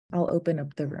I'll open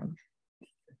up the room.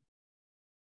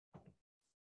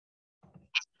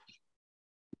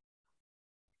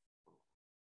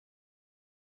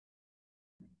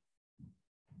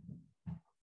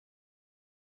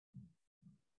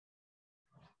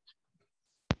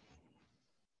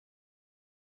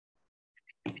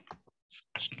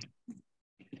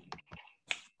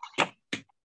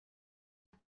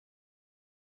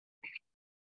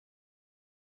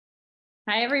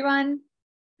 Hi, everyone.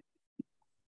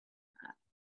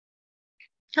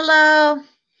 Hello.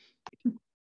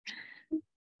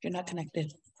 You're not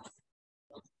connected.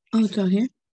 Oh, it's on here?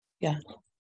 Yeah.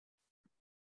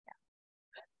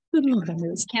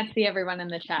 Can't see everyone in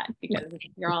the chat because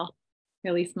you're all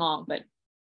really small, but.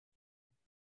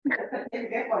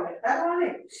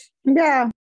 Yeah.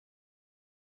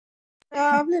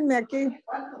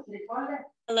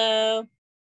 Hello.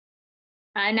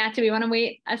 Nat, do we want to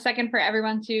wait a second for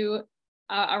everyone to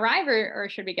arrive, or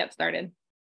should we get started?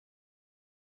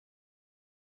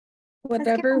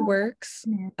 Whatever works.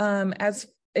 As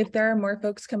if there are more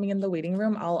folks coming in the waiting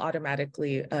room, I'll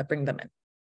automatically bring them in.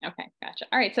 Okay, gotcha.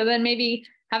 All right, so then maybe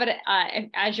have it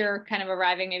as you're kind of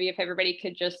arriving, maybe if everybody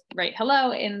could just write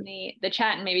hello in the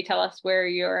chat and maybe tell us where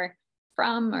you're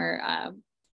from or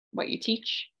what you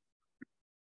teach.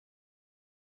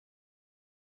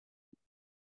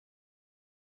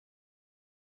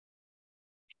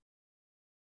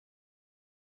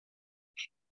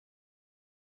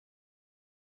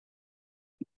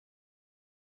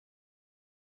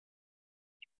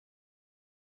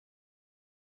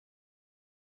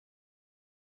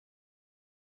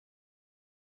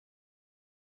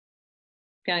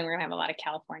 Feeling we're gonna have a lot of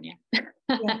California.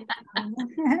 Yeah.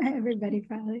 Everybody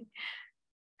probably.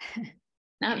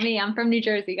 Not me, I'm from New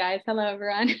Jersey, guys. Hello,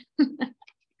 everyone.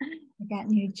 I got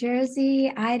New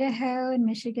Jersey, Idaho, and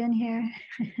Michigan here.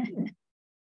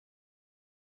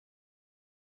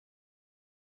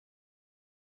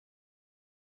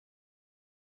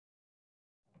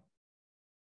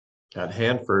 Got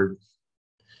Hanford.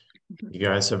 You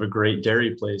guys have a great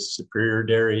dairy place, Superior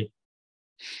Dairy.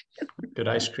 Good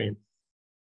ice cream.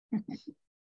 I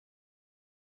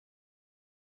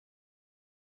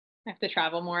have to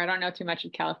travel more. I don't know too much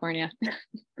of California.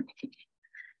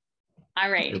 All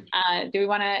right. Do we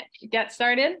want to get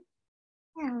started?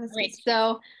 Yeah, let's Great.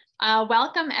 So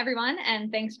welcome, everyone, and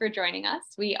thanks for joining us.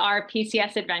 We are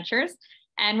PCS Adventures,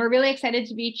 and we're really excited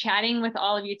to be chatting with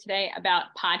all of you today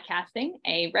about podcasting,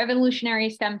 a revolutionary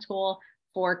STEM tool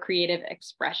for creative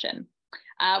expression.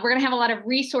 We're going to have a lot of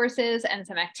resources and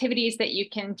some activities that you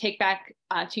can take back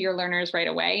to your learners right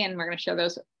away, and we're going to show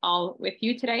those all with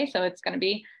you today. So it's going to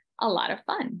be a lot of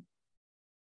fun.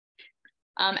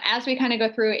 As we kind of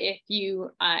go through, if you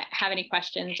have any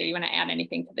questions or you want to add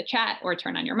anything to the chat or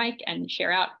turn on your mic and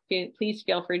share out, please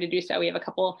feel free to do so. We have a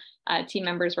couple team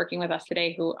members working with us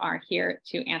today who are here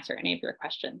to answer any of your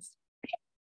questions.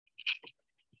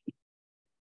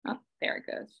 Oh, there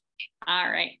it goes. All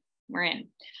right, we're in.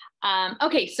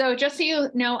 Okay, so just so you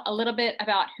know a little bit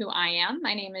about who I am,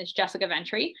 my name is Jessica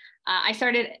Ventre. I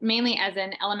started mainly as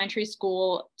an elementary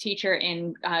school teacher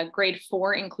in grade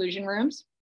 4 inclusion rooms.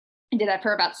 I did that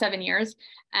for about 7 years.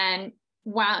 And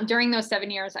during those 7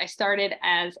 years, I started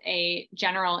as a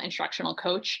general instructional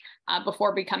coach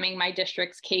before becoming my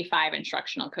district's K-5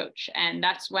 instructional coach. And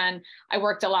that's when I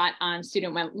worked a lot on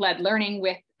student-led learning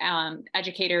with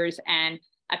educators, and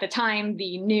at the time,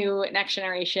 the new next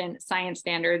generation science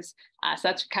standards. So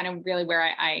that's kind of really where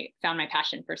I found my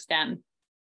passion for STEM.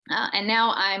 And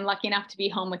now I'm lucky enough to be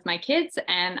home with my kids,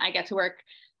 and I get to work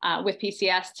with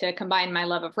PCS to combine my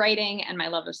love of writing and my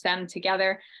love of STEM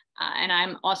together. And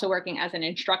I'm also working as an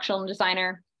instructional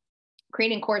designer,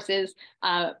 creating courses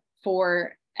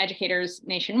for educators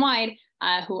nationwide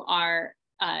who are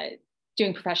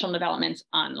doing professional developments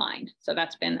online. So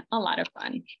that's been a lot of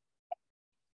fun.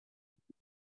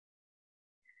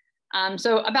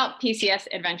 So about PCS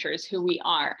Adventures, who we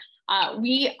are.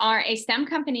 We are a STEM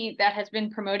company that has been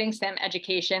promoting STEM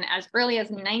education as early as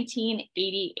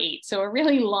 1988. So a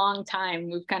really long time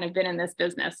we've kind of been in this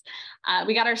business.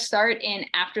 We got our start in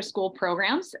after-school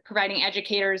programs, providing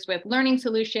educators with learning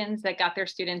solutions that got their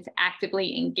students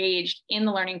actively engaged in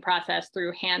the learning process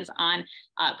through hands-on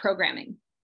programming.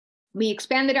 We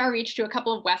expanded our reach to a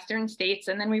couple of Western states,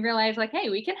 and then we realized, like, hey,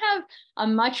 we can have a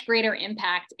much greater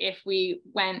impact if we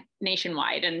went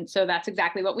nationwide. And so that's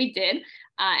exactly what we did.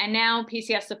 And now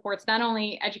PCS supports not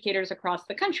only educators across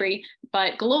the country,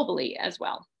 but globally as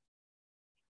well.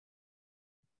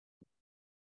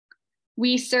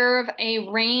 We serve a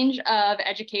range of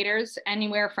educators,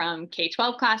 anywhere from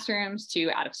K-12 classrooms to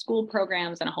out-of-school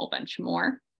programs and a whole bunch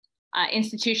more.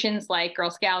 Institutions like Girl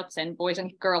Scouts and Boys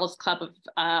and Girls Club of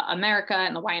America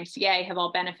and the YMCA have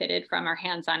all benefited from our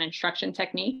hands-on instruction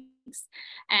techniques.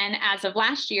 And as of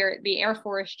last year, the Air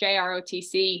Force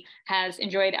JROTC has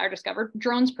enjoyed our Discover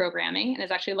Drones programming and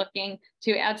is actually looking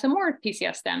to add some more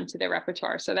PCS STEM to their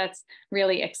repertoire. So that's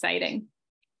really exciting.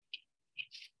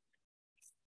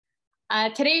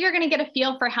 Today, you're going to get a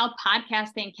feel for how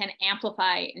podcasting can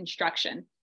amplify instruction.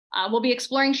 We'll be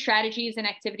exploring strategies and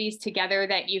activities together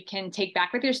that you can take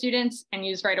back with your students and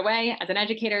use right away. As an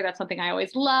educator, that's something I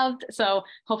always loved. So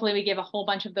hopefully we give a whole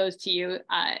bunch of those to you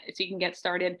so you can get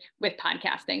started with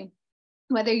podcasting.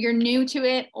 Whether you're new to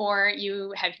it or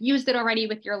you have used it already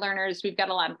with your learners, we've got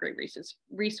a lot of great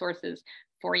resources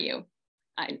for you.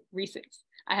 I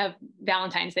have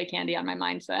Valentine's Day candy on my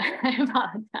mind, so I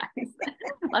apologize.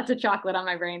 Lots of chocolate on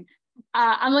my brain.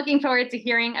 I'm looking forward to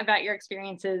hearing about your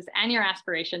experiences and your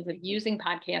aspirations of using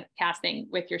podcasting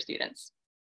with your students.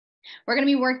 We're going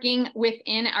to be working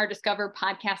within our Discover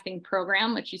Podcasting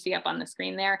program, which you see up on the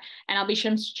screen there, and I'll be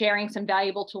sharing some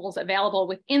valuable tools available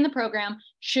within the program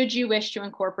should you wish to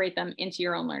incorporate them into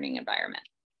your own learning environment.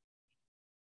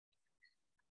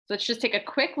 So let's just take a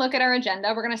quick look at our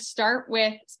agenda. We're going to start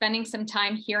with spending some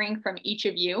time hearing from each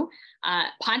of you.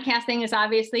 Podcasting is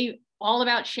obviously all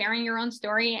about sharing your own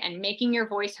story and making your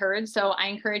voice heard. So I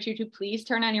encourage you to please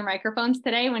turn on your microphones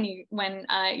today when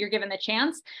you're given the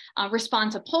chance.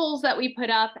 Respond to polls that we put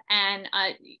up and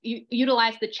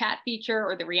utilize the chat feature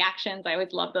or the reactions. I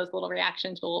always love those little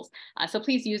reaction tools. So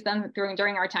please use them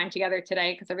during our time together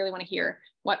today, because I really want to hear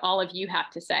what all of you have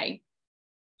to say.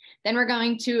 Then we're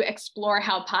going to explore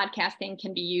how podcasting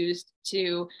can be used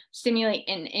to stimulate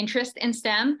an interest in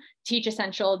STEM, teach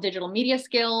essential digital media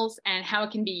skills, and how it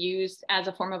can be used as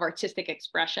a form of artistic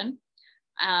expression.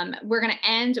 We're going to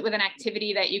end with an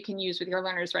activity that you can use with your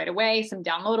learners right away, some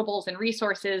downloadables and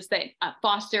resources that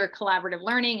foster collaborative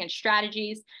learning and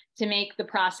strategies to make the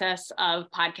process of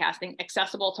podcasting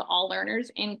accessible to all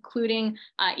learners, including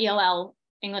ELL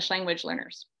English language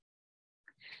learners.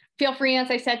 Feel free, as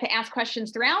I said, to ask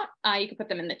questions throughout. You can put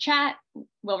them in the chat.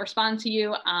 We'll respond to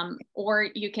you, or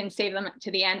you can save them to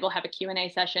the end. We'll have a Q&A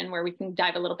session where we can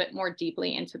dive a little bit more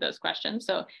deeply into those questions.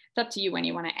 So it's up to you when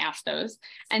you want to ask those.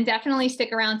 And definitely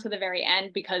stick around to the very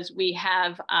end, because we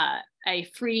have a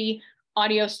free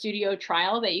audio studio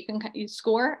trial that you can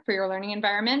score for your learning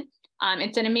environment.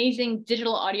 It's an amazing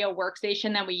digital audio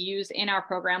workstation that we use in our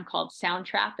program called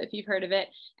Soundtrap, if you've heard of it.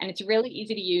 And it's really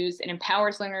easy to use. It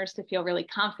empowers learners to feel really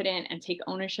confident and take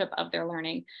ownership of their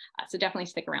learning. So definitely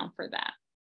stick around for that.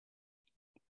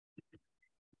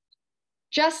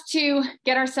 Just to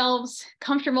get ourselves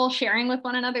comfortable sharing with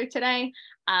one another today,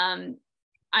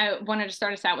 I wanted to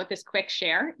start us out with this quick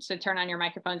share. So turn on your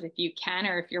microphones if you can,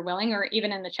 or if you're willing, or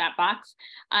even in the chat box,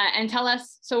 and tell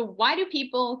us, so why do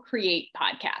people create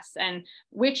podcasts, and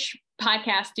which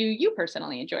podcasts do you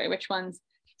personally enjoy? Which ones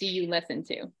do you listen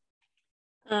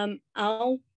to?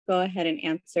 I'll go ahead and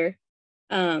answer.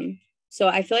 So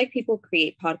I feel like people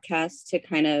create podcasts to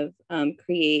kind of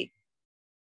create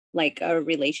like a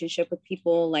relationship with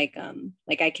people, like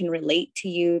I can relate to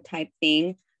you type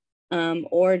thing,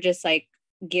 or just like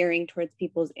gearing towards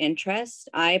people's interests.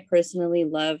 I personally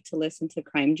love to listen to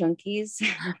crime junkies.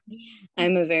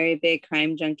 I'm a very big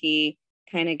crime junkie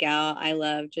kind of gal. I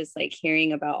love just like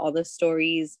hearing about all the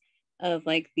stories of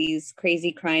like these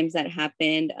crazy crimes that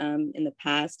happened in the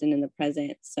past and in the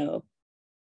present. So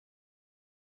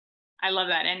I love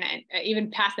that. And even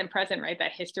past and present, right?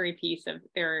 That history piece of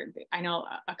I know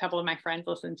a couple of my friends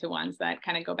listen to ones that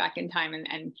kind of go back in time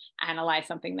and analyze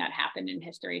something that happened in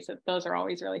history. So those are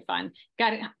always really fun.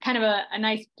 Got kind of a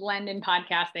nice blend in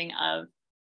podcasting of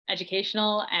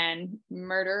educational and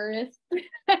murderous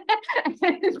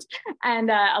and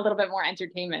a little bit more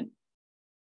entertainment.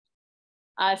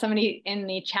 Somebody in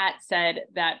the chat said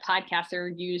that podcasts are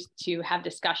used to have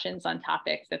discussions on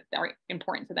topics that are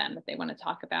important to them, that they want to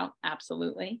talk about.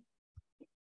 Absolutely.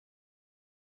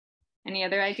 Any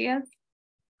other ideas?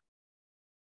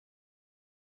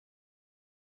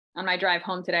 On my drive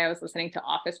home today, I was listening to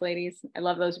Office Ladies. I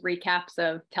love those recaps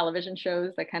of television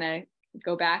shows that kind of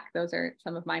go back. Those are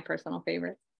some of my personal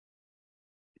favorites.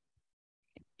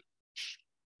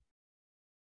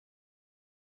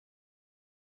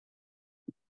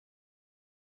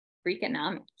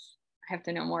 Freakonomics. I have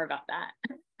to know more about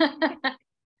that.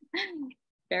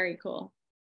 Very cool.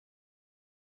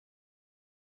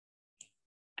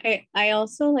 I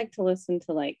also like to listen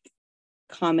to like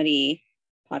comedy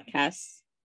podcasts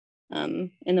in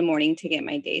the morning to get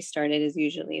my day started is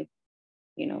usually,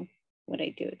 what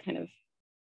I do. It kind of,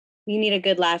 you need a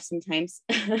good laugh sometimes.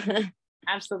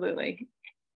 Absolutely.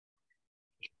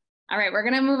 All right, we're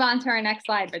going to move on to our next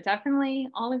slide, but definitely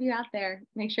all of you out there,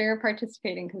 make sure you're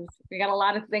participating because we got a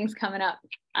lot of things coming up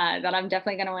that I'm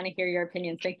definitely going to want to hear your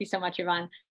opinions. Thank you so much, Yvonne,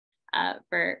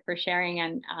 for sharing,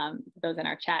 and those in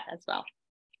our chat as well.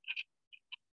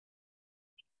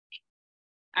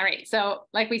 All right, so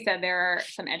like we said, there are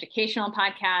some educational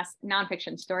podcasts,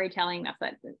 nonfiction storytelling, that's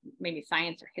like maybe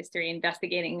science or history,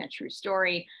 investigating a true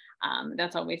story.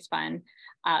 That's always fun.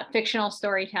 Fictional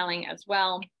storytelling as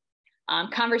well.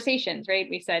 Conversations, right?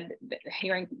 We said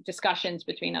hearing discussions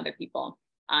between other people.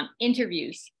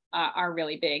 Interviews are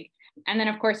really big. And then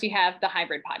of course you have the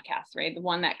hybrid podcast, right? The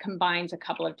one that combines a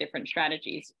couple of different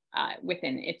strategies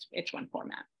within its one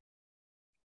format.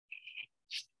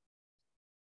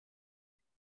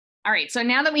 All right, so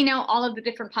now that we know all of the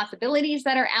different possibilities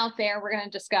that are out there, we're going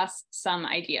to discuss some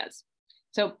ideas.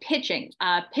 So pitching.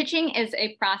 Pitching is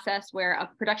a process where a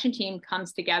production team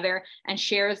comes together and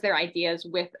shares their ideas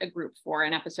with a group for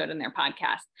an episode in their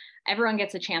podcast. Everyone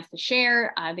gets a chance to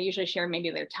share. They usually share maybe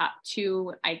their top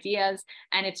 2 ideas,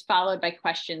 and it's followed by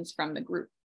questions from the group.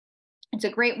 It's a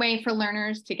great way for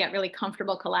learners to get really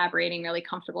comfortable collaborating, really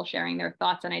comfortable sharing their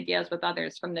thoughts and ideas with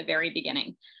others from the very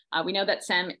beginning. We know that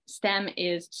STEM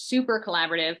is super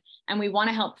collaborative, and we want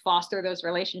to help foster those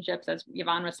relationships, as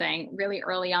Yvonne was saying, really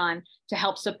early on to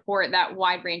help support that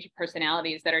wide range of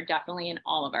personalities that are definitely in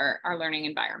all of our learning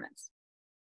environments.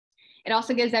 It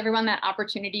also gives everyone that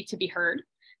opportunity to be heard,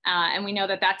 and we know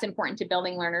that that's important to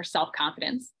building learners'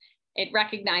 self-confidence. It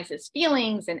recognizes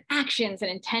feelings and actions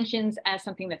and intentions as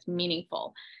something that's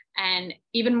meaningful. And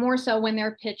even more so when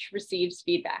their pitch receives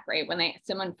feedback, right? When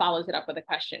someone follows it up with a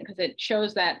question, because it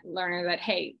shows that learner that,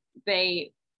 hey,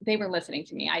 they were listening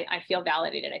to me. I feel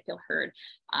validated, I feel heard.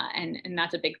 And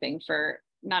that's a big thing for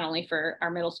not only for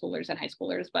our middle schoolers and high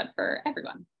schoolers, but for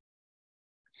everyone.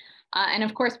 And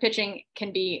of course, pitching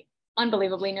can be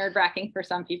unbelievably nerve-wracking for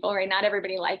some people, right? Not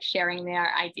everybody likes sharing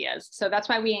their ideas. So that's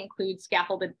why we include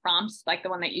scaffolded prompts like the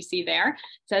one that you see there. It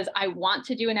says, I want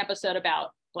to do an episode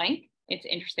about blank. It's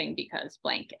interesting because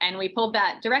blank. And we pulled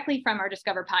that directly from our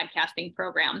Discover Podcasting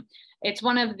program. It's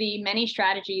one of the many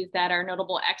strategies that our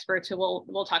notable experts, who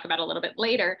we'll talk about a little bit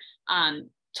later,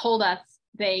 told us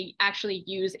they actually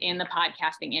use in the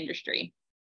podcasting industry.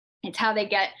 It's how they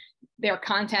get their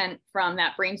content from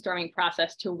that brainstorming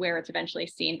process to where it's eventually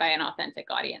seen by an authentic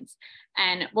audience.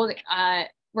 And we're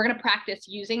going to practice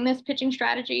using this pitching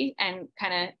strategy and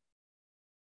kind of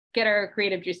get our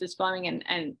creative juices flowing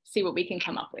and see what we can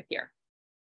come up with here.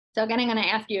 So again, I'm going to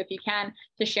ask you, if you can,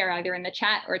 to share either in the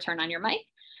chat or turn on your mic,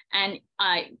 and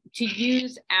to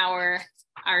use our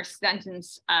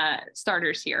sentence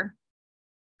starters here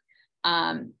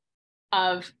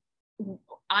of,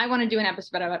 I want to do an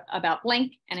episode about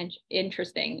blank, and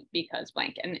interesting because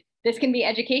blank. And this can be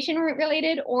education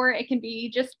related, or it can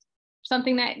be just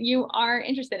something that you are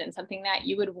interested in, something that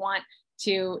you would want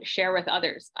to share with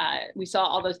others. We saw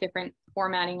all those different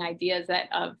formatting ideas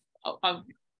of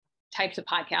types of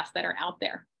podcasts that are out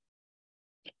there.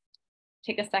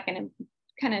 Take a second and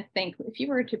kind of think, if you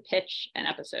were to pitch an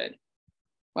episode,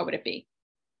 what would it be?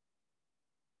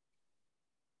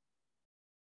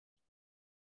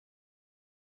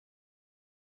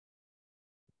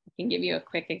 I can give you a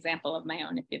quick example of my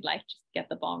own if you'd like, just to get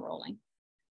the ball rolling.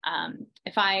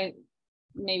 If I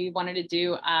maybe wanted to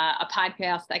do a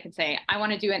podcast, I could say, I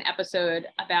want to do an episode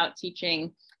about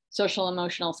teaching social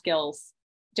emotional skills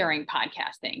during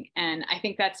podcasting. And I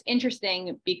think that's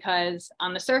interesting because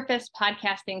on the surface,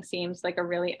 podcasting seems like a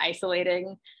really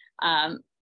isolating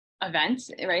event,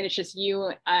 right? It's just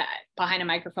you behind a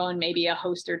microphone, maybe a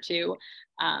host or two.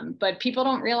 But people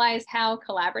don't realize how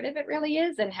collaborative it really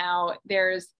is, and how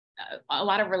there's a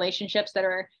lot of relationships that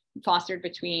are fostered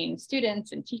between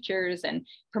students and teachers, and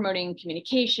promoting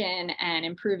communication and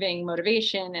improving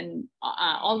motivation and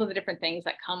all of the different things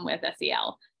that come with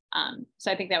SEL.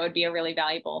 So I think that would be a really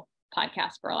valuable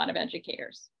podcast for a lot of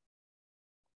educators.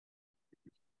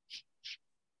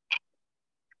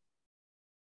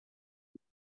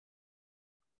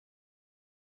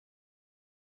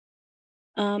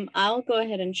 I'll go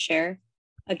ahead and share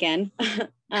again.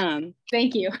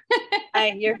 Thank you.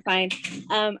 You're fine.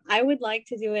 I would like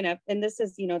to do and this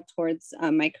is, towards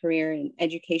my career and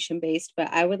education based, but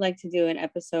I would like to do an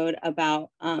episode about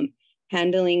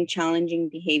handling challenging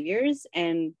behaviors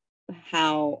and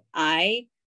how I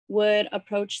would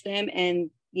approach them, and,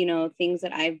 things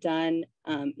that I've done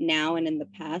now and in the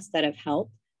past that have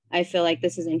helped. I feel like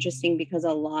this is interesting because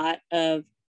a lot of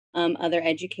other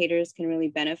educators can really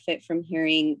benefit from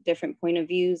hearing different point of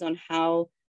views on how,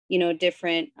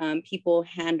 different people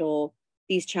handle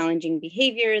these challenging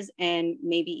behaviors, and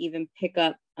maybe even pick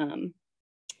up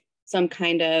some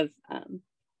kind of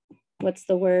what's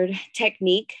the word,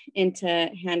 technique into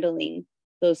handling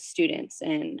those students,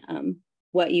 and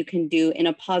what you can do in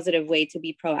a positive way to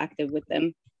be proactive with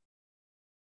them.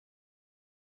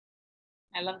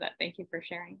 I love that. Thank you for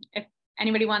sharing. If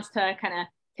anybody wants to kind of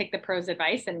take the pros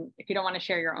advice, and if you don't want to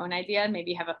share your own idea,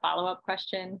 maybe you have a follow-up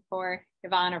question for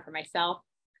Yvonne or for myself.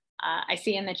 I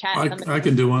see in the chat. I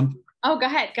can do one. Oh, go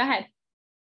ahead. Go ahead.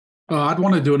 I'd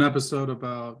want to do an episode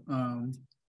about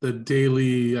the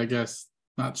daily, I guess,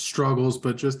 not struggles,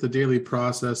 but just the daily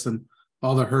process and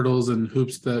all the hurdles and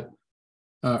hoops that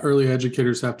early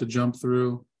educators have to jump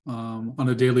through on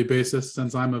a daily basis.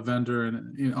 Since I'm a vendor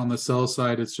and on the sales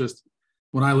side, it's just,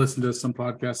 when I listen to some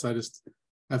podcasts,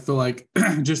 I feel like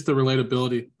just the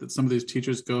relatability that some of these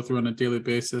teachers go through on a daily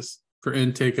basis for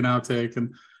intake and outtake.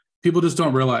 And people just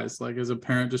don't realize, like, as a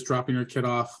parent, just dropping your kid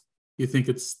off, you think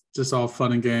it's just all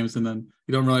fun and games. And then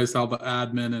you don't realize all the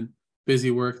admin and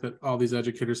busy work that all these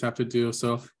educators have to do.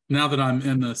 So now that I'm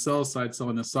in the sales side,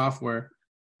 selling the software,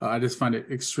 I just find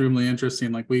it extremely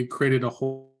interesting. Like, we created a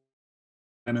whole,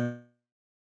 and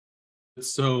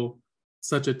it's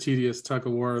such a tedious tug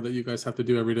of war that you guys have to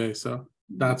do every day. So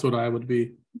that's what I would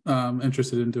be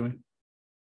interested in doing.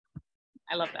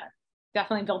 I love that.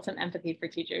 Definitely built some empathy for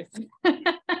teachers.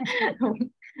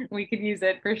 We could use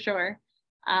it for sure.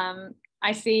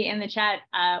 I see in the chat,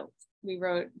 we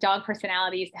wrote dog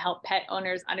personalities to help pet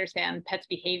owners understand pets'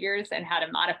 behaviors and how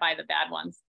to modify the bad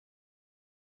ones.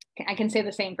 I can say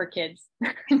the same for kids.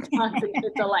 Dogs and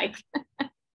kids alike.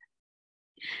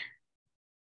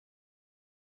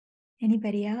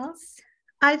 Anybody else?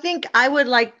 I think I would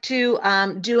like to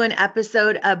do an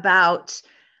episode about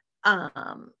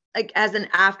like, as an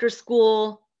after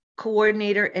school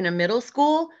coordinator in a middle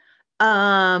school.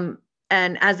 And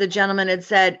as the gentleman had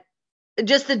said,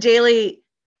 just the daily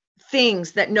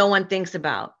things that no one thinks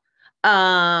about.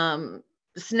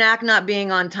 Snack not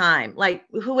being on time. Like,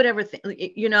 who would ever think,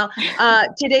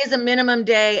 today's a minimum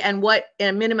day and what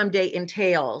a minimum day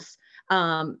entails.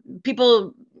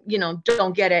 People,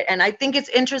 don't get it. And I think it's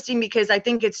interesting because I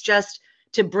think it's just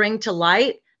to bring to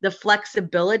light the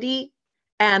flexibility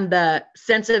and the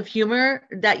sense of humor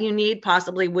that you need,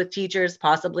 possibly with teachers,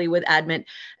 possibly with admin,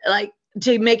 like,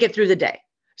 to make it through the day.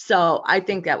 So I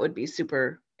think that would be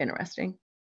super interesting.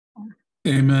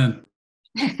 Amen.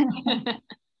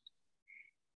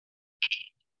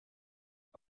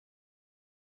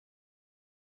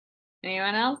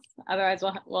 Anyone else? Otherwise,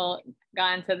 we'll go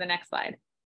on to the next slide.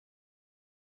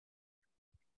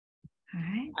 All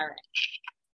right. All right.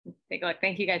 Let's take a look.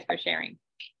 Thank you guys for sharing.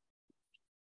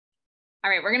 All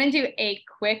right, we're going to do a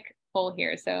quick poll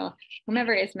here. So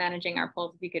whomever is managing our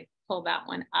polls, if you could pull that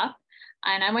one up.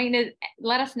 And I want you to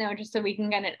let us know, just so we can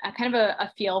get kind of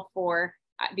a feel for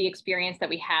the experience that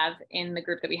we have in the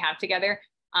group that we have together.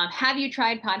 Have you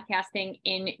tried podcasting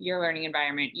in your learning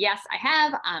environment? Yes, I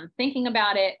have. I'm thinking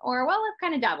about it. Or, well, I've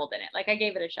kind of dabbled in it. Like, I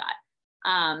gave it a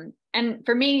shot. And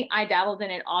for me, I dabbled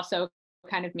in it also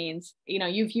kind of means,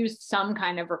 you've used some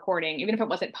kind of recording, even if it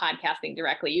wasn't podcasting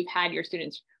directly, you've had your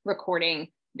students recording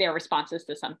their responses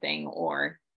to something,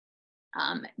 or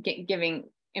giving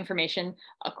information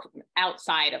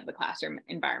outside of the classroom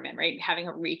environment, right? Having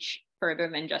a reach further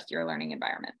than just your learning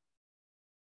environment.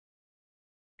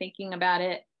 Thinking about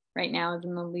it right now is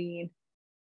in the lead.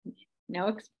 No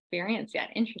experience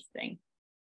yet. Interesting.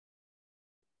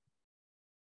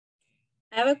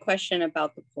 I have a question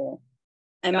about the poll.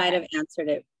 I might have answered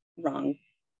it wrong.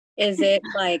 Is it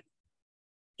like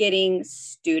getting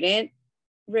student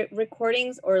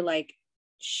recordings, or like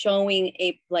showing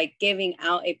giving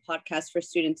out a podcast for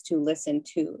students to listen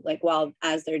to, like,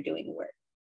 as they're doing work?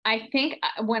 I think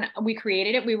when we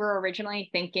created it, we were originally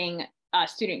thinking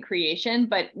student creation,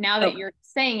 but now that you're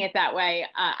saying it that way,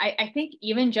 I think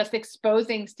even just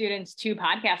exposing students to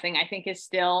podcasting, I think is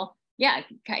still,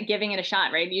 giving it a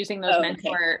shot, right? Using those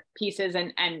mentor pieces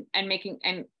and making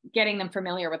and getting them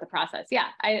familiar with the process. Yeah,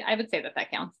 I would say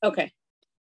that counts. Okay.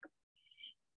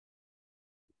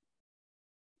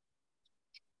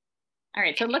 All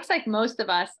right, so it looks like most of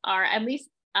us are at least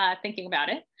thinking about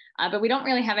it, but we don't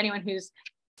really have anyone who's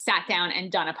sat down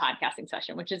and done a podcasting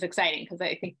session, which is exciting, because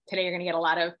I think today you're going to get a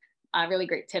lot of really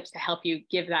great tips to help you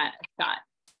give that a shot.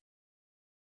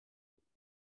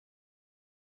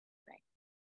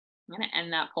 I'm going to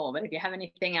end that poll, but if you have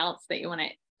anything else that you want to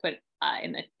put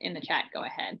in the chat, go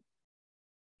ahead.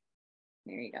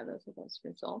 There you go. Those are those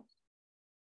results.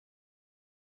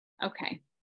 Okay.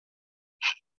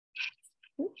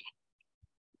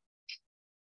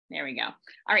 There we go.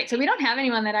 All right, so we don't have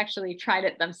anyone that actually tried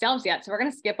it themselves yet, so we're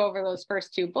going to skip over those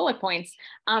first two bullet points.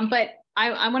 But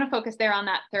I want to focus there on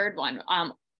that third one.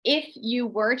 If you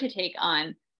were to take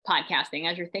on podcasting,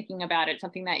 as you're thinking about it,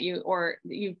 something that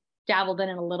you've dabbled in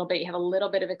it a little bit, you have a little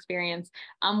bit of experience.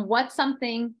 What's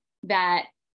something that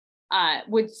that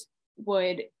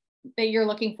you're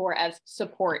looking for as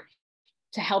support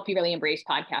to help you really embrace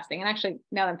podcasting? And actually,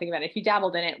 now that I'm thinking about it, if you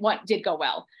dabbled in it, what did go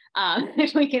well?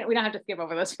 We don't have to skip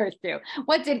over those first two.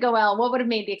 What did go well? What would have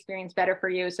made the experience better for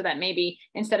you, so that maybe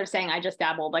instead of saying I just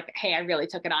dabbled, like, hey, I really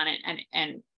took it on it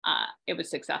and it was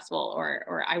successful,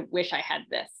 or I wish I had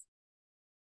this.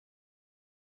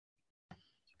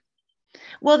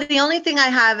 Well, the only thing I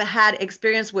have had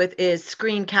experience with is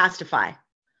Screencastify.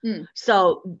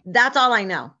 So that's all I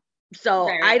know. So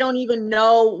Right. I don't even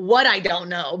know what I don't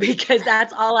know, because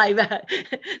that's all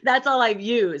I've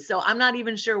used. So I'm not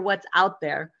even sure what's out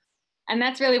there. And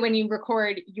that's really when you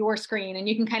record your screen and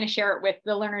you can kind of share it with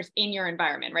the learners in your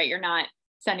environment, right? You're not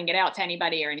sending it out to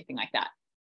anybody or anything like that.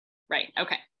 Right.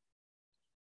 Okay.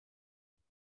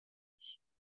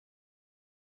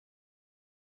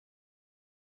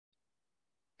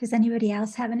 Does anybody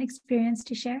else have an experience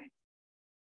to share?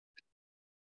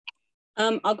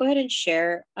 I'll go ahead and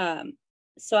share.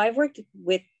 So I've worked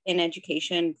in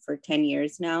education for 10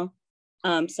 years now.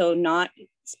 So not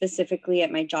specifically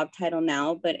at my job title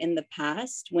now, but in the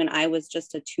past when I was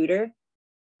just a tutor,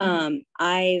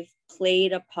 I've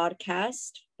played a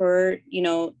podcast for,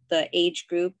 the age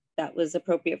group that was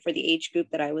appropriate for the age group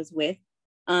that I was with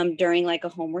during like a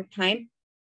homework time.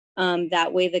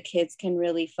 That way the kids can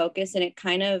really focus, and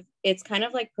it's kind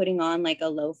of like putting on like a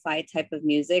lo-fi type of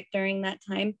music during that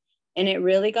time. And it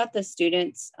really got the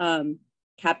students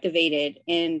captivated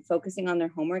in focusing on their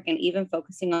homework and even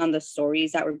focusing on the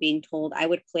stories that were being told. I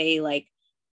would play like,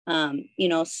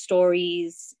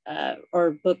 stories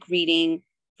or book reading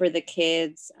for the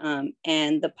kids.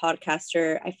 And the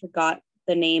podcaster, I forgot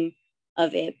the name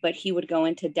of it, but he would go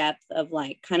into depth of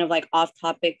like kind of like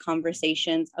off-topic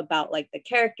conversations about like the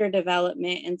character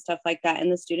development and stuff like that.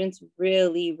 And the students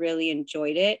really, really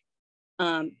enjoyed it.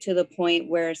 To the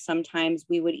point where sometimes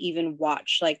we would even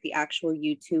watch like the actual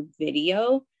YouTube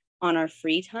video on our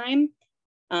free time.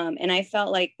 And I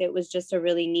felt like it was just a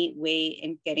really neat way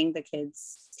in getting the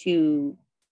kids to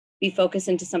be focused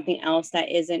into something else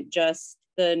that isn't just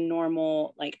the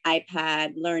normal like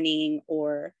iPad learning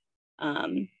or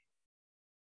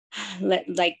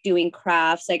like doing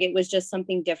crafts. Like it was just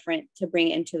something different to bring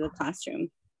into the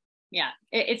classroom. Yeah,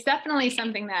 it's definitely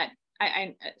something that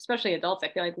I especially adults, I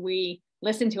feel like we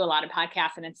listen to a lot of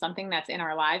podcasts, and it's something that's in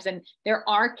our lives. And there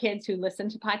are kids who listen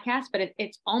to podcasts, but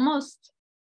it's almost,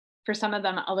 for some of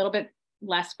them, a little bit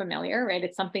less familiar, right?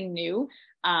 It's something new,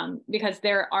 because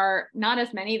there are not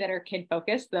as many that are kid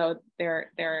focused, though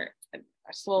there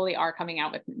slowly are coming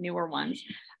out with newer ones,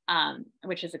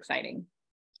 which is exciting.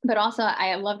 But also,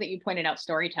 I love that you pointed out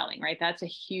storytelling, right? That's a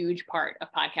huge part of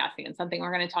podcasting and something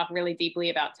we're going to talk really deeply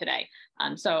about today.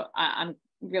 So I'm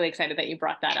really excited that you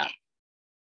brought that up.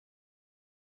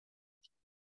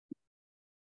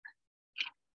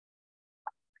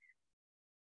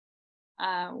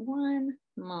 One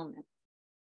moment.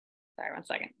 Sorry, 1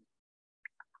 second.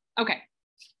 Okay.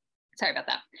 Sorry about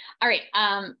that. All right.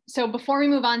 So before we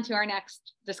move on to our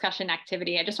next discussion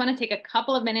activity, I just want to take a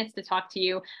couple of minutes to talk to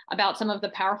you about some of the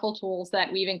powerful tools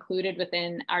that we've included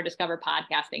within our Discover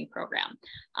Podcasting program.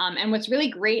 And what's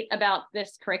really great about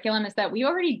this curriculum is that we've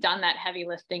already done that heavy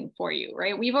lifting for you,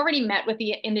 right? We've already met with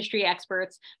the industry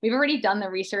experts. We've already done the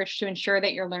research to ensure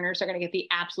that your learners are going to get the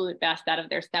absolute best out of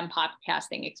their STEM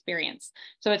podcasting experience.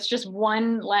 So it's just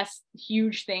one less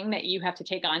huge thing that you have to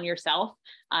take on yourself.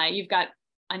 You've got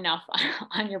enough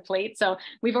on your plate. So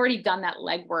we've already done that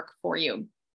legwork for you.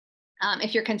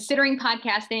 If you're considering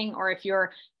podcasting, or if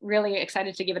you're really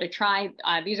excited to give it a try,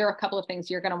 these are a couple of things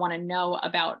you're going to want to know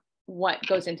about what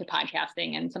goes into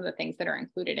podcasting and some of the things that are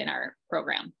included in our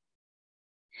program.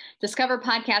 Discover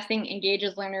Podcasting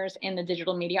engages learners in the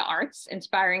digital media arts,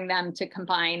 inspiring them to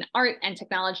combine art and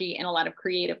technology in a lot of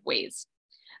creative ways.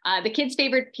 The kids'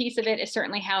 favorite piece of it is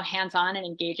certainly how hands-on and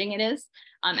engaging it is.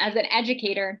 As an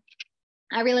educator,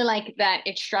 I really like that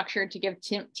it's structured to give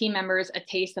team members a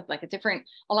taste of like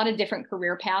a lot of different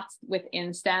career paths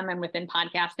within STEM and within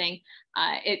podcasting.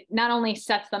 It not only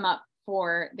sets them up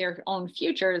for their own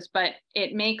futures, but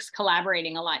it makes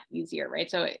collaborating a lot easier,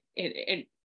 right? So it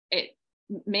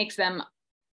makes them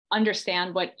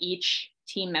understand what each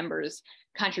team member's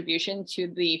contribution to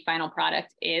the final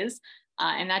product is.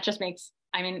 And that just makes,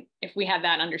 I mean, if we had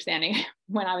that understanding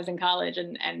when I was in college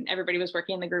and everybody was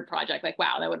working in the group project, like,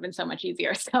 wow, that would have been so much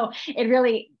easier. So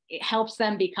it helps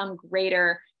them become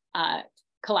greater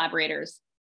collaborators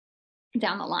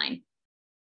down the line.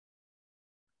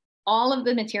 All of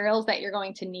the materials that you're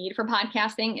going to need for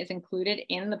podcasting is included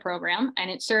in the program, and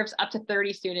it serves up to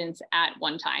 30 students at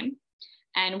one time.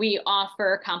 And we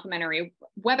offer complimentary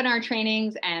webinar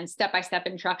trainings and step-by-step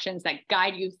instructions that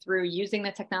guide you through using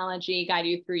the technology, guide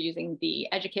you through using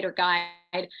the educator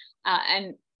guide.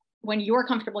 And when you're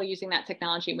comfortable using that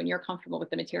technology, when you're comfortable with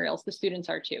the materials, the students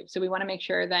are too. So we want to make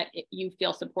sure that you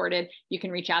feel supported. You can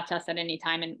reach out to us at any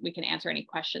time and we can answer any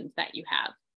questions that you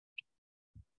have.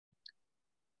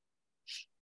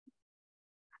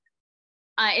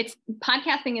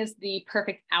 Podcasting is the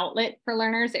perfect outlet for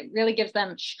learners. It really gives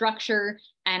them structure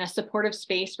and a supportive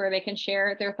space where they can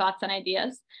share their thoughts and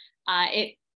ideas.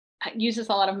 It uses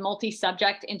a lot of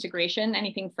multi-subject integration,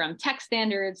 anything from tech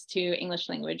standards to English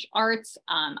language arts,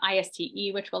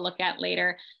 ISTE, which we'll look at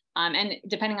later, and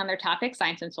depending on their topic,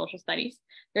 science and social studies.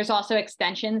 There's also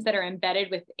extensions that are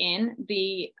embedded within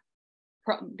the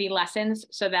lessons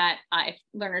so that if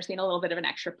learners need a little bit of an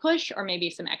extra push or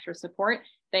maybe some extra support,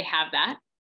 they have that.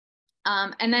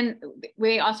 And then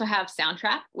we also have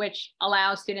Soundtrap, which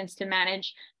allows students to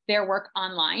manage their work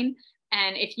online.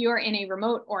 And if you're in a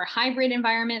remote or hybrid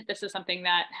environment, this is something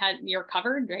that you're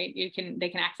covered, right? They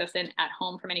can access it at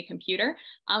home from any computer.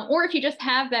 Or if you just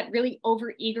have that really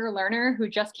overeager learner who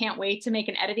just can't wait to make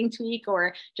an editing tweak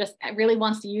or just really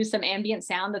wants to use some ambient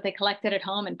sound that they collected at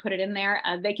home and put it in there,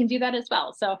 they can do that as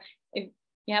well. So if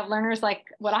you have learners like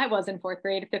what I was in 4th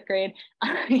grade, 5th grade,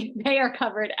 they are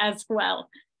covered as well.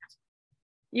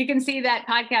 You can see that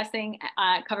podcasting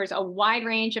covers a wide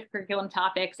range of curriculum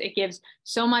topics. It gives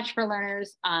so much for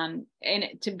learners and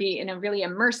to be in a really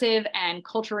immersive and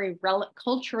culturally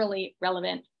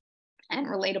relevant and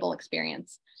relatable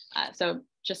experience. So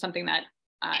just something that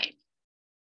I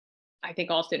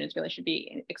think all students really should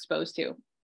be exposed to.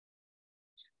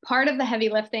 Part of the heavy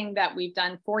lifting that we've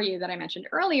done for you that I mentioned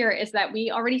earlier is that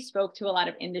we already spoke to a lot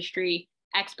of industry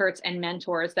experts and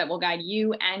mentors that will guide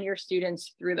you and your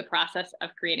students through the process of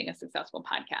creating a successful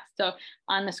podcast. So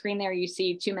on the screen there, you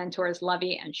see 2 mentors,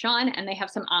 Lovey and Sean, and they have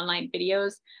some online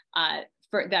videos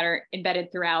that are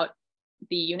embedded throughout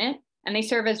the unit. And they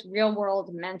serve as real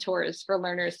world mentors for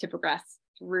learners to progress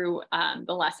through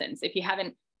the lessons. If you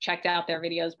haven't checked out their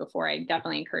videos before, I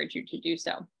definitely encourage you to do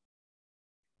so.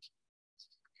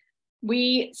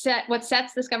 What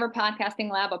sets Discover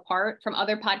Podcasting Lab apart from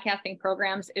other podcasting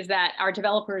programs is that our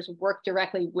developers work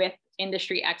directly with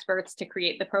industry experts to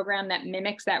create the program that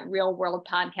mimics that real world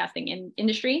podcasting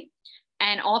industry.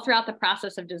 And all throughout the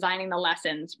process of designing the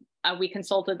lessons, we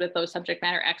consulted with those subject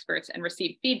matter experts and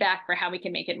received feedback for how we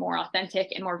can make it more authentic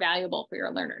and more valuable for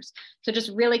your learners. So just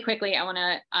really quickly, I want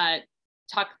to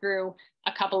talk through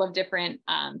a couple of different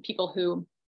people who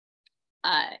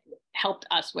helped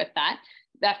us with that.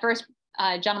 That first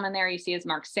gentleman there you see is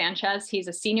Mark Sanchez. He's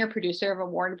a senior producer of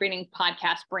award-winning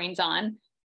podcast Brains On.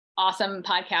 Awesome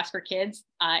podcast for kids.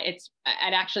 It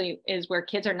actually is where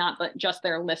kids are not just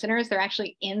their listeners. They're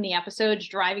actually in the episodes,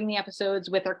 driving the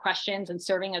episodes with their questions and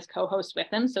serving as co-hosts with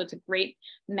them. So it's a great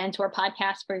mentor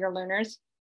podcast for your learners.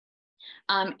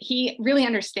 He really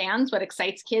understands what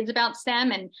excites kids about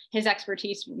STEM, and his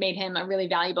expertise made him a really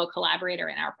valuable collaborator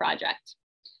in our project.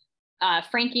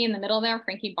 Frankie in the middle there,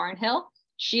 Frankie Barnhill.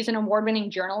 She's an award-winning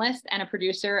journalist and a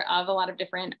producer of a lot of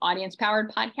different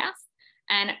audience-powered podcasts.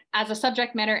 And as a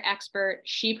subject matter expert,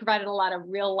 she provided a lot of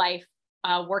real-life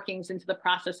workings into the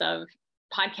process of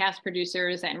podcast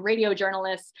producers and radio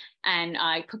journalists and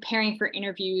preparing for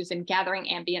interviews and gathering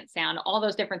ambient sound, all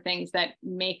those different things that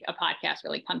make a podcast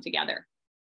really come together.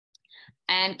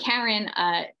 And Karen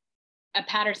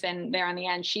Patterson there on the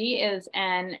end, she is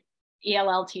an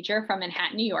ELL teacher from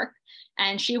Manhattan, New York,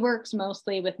 and she works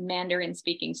mostly with Mandarin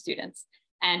speaking students.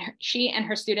 And she and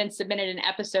her students submitted an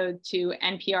episode to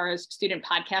NPR's Student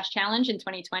Podcast Challenge in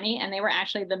 2020, and they were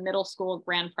actually the middle school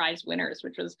grand prize winners,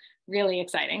 which was really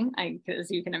exciting, as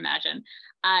you can imagine.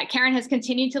 Karen has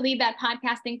continued to lead that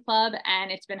podcasting club, and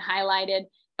it's been highlighted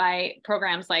by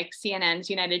programs like CNN's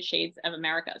United Shades of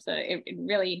America. So it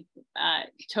really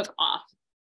took off.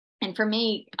 And for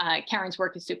me, Karen's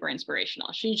work is super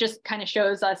inspirational. She just kind of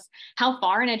shows us how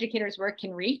far an educator's work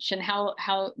can reach and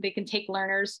how they can take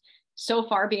learners so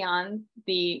far beyond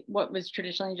what was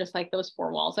traditionally just like those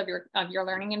 4 walls of your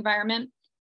learning environment.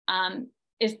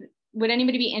 Would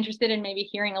anybody be interested in maybe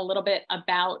hearing a little bit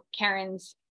about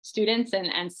Karen's students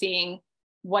and seeing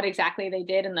what exactly they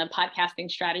did and the podcasting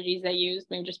strategies they used?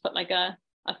 Maybe just put like a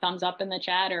thumbs up in the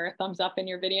chat or a thumbs up in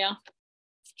your video.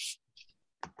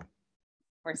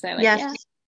 Or say like, yes.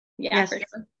 Yeah, yes. For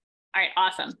sure. All right,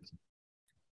 awesome.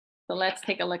 So let's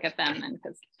take a look at them then,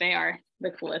 because they are the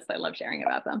coolest. I love sharing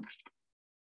about them.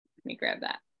 Let me grab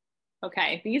that.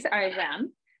 Okay, these are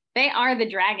them. They are the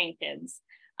Dragon Kids.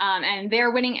 And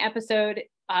their winning episode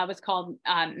was called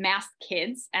Masked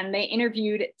Kids, and they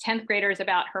interviewed 10th graders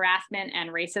about harassment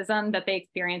and racism that they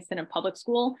experienced in a public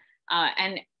school.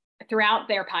 And throughout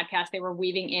their podcast, they were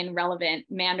weaving in relevant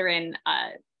Mandarin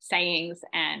sayings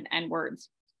and words.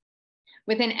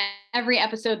 Within every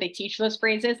episode, they teach those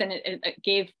phrases, and it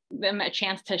gave them a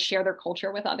chance to share their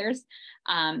culture with others.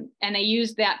 And they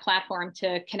used that platform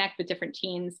to connect with different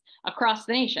teens across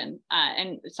the nation.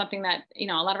 And something that, a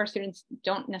lot of our students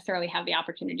don't necessarily have the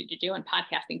opportunity to do, and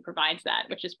podcasting provides that,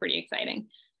 which is pretty exciting.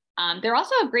 They're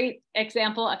also a great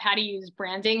example of how to use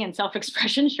branding and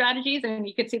self-expression strategies. And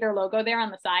you can see their logo there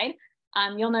on the side.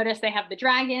 You'll notice they have the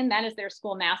dragon, that is their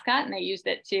school mascot, and they used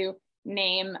it to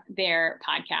name their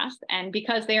podcast. And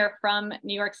because they are from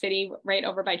New York City, right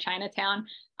over by Chinatown,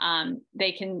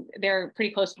 they're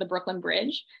pretty close to the Brooklyn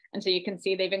Bridge. And so you can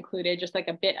see they've included just like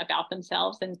a bit about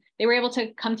themselves, and they were able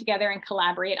to come together and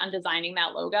collaborate on designing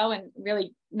that logo, and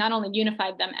really not only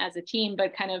unified them as a team,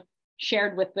 but kind of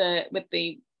shared with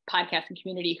the podcasting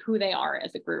community who they are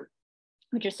as a group,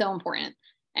 which is so important,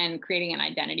 and creating an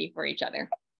identity for each other.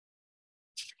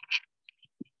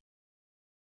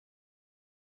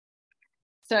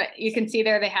 So you can see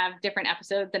there they have different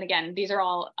episodes. And again, these are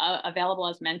all available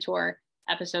as mentor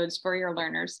episodes for your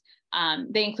learners.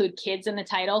 They include kids in the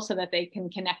title so that they can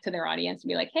connect to their audience and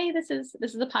be like, hey, this is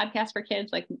a podcast for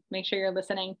kids. Like, make sure you're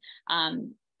listening.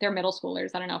 They're middle schoolers.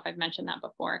 I don't know if I've mentioned that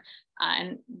before.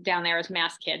 And down there is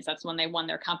Masked Kids. That's when they won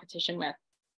their competition with.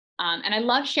 And I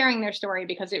love sharing their story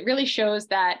because it really shows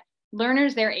that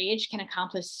learners their age can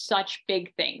accomplish such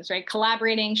big things, right?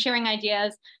 Collaborating, sharing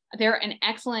ideas. They're an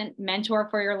excellent mentor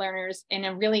for your learners in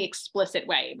a really explicit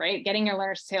way, right? Getting your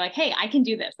learners to say like, hey, I can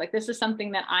do this. Like, this is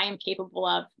something that I am capable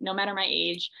of, no matter my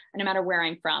age, or no matter where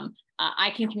I'm from.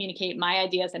 I can communicate my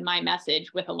ideas and my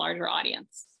message with a larger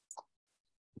audience.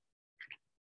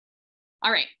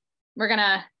 All right, we're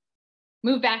gonna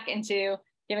move back into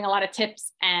giving a lot of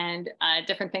tips and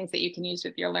different things that you can use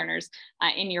with your learners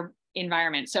in your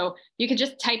environment. So you can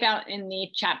just type out in the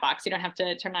chat box. You don't have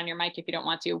to turn on your mic if you don't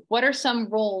want to. What are some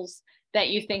roles that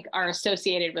you think are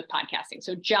associated with podcasting?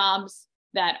 So jobs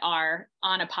that are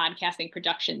on a podcasting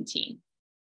production team.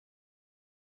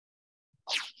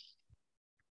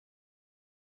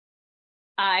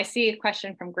 I see a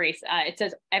question from Grace. It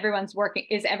says,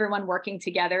 is everyone working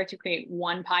together to create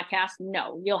one podcast?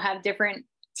 No, you'll have different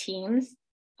teams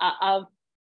of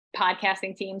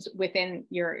podcasting teams within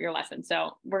your lesson.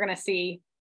 So we're going to see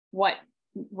what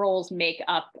roles make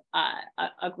up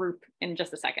a group in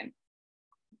just a second.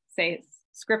 Say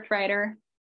script writer,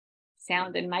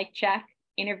 sound and mic check,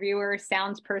 interviewer,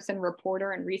 sounds person,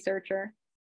 reporter and researcher,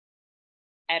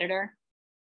 editor.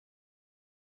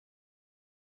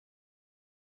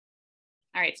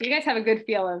 All right, so you guys have a good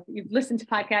feel of, you've listened to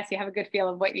podcasts, you have a good feel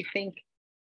of what you think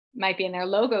might be in their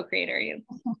logo creator.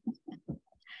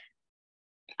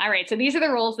 All right, so these are the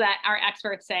roles that our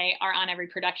experts say are on every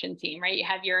production team, right? You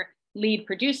have your lead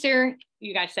producer,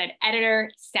 you guys said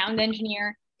editor, sound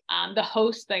engineer, the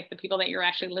host, like the people that you're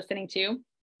actually listening to.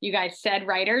 You guys said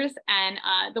writers, and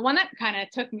the one that kind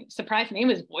of surprised me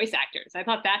was voice actors. I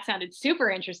thought that sounded super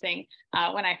interesting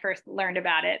when I first learned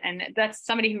about it, and that's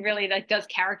somebody who really does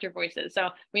character voices. So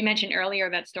we mentioned earlier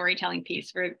that storytelling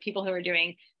piece for people who are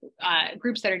doing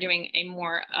groups that are doing a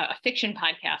more fiction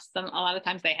podcast. A lot of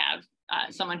times they have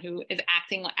someone who is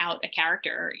acting out a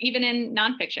character, or even in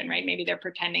nonfiction, right? Maybe they're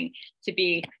pretending to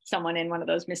be someone in one of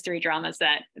those mystery dramas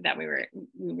that we were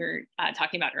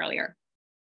talking about earlier.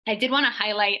 I did want to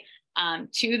highlight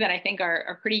two that I think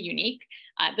are pretty unique.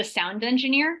 The sound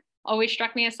engineer always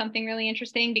struck me as something really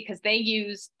interesting because they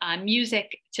use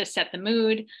music to set the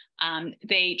mood.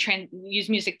 They use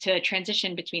music to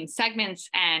transition between segments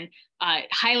and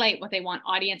highlight what they want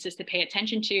audiences to pay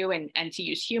attention to, and to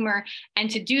use humor.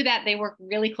 And to do that, they work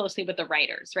really closely with the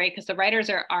writers, right? Because the writers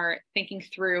are thinking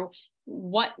through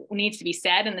what needs to be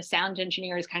said, and the sound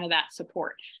engineer is kind of that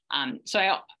support. So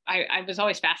I was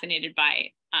always fascinated by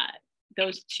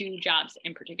those two jobs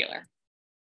in particular.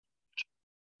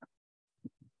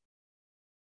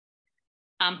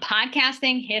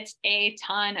 Podcasting hits a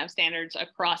ton of standards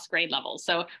across grade levels.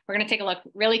 So we're going to take a look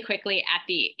really quickly at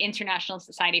the International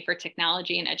Society for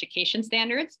Technology and Education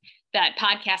standards that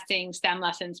podcasting STEM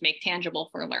lessons make tangible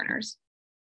for learners.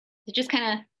 So just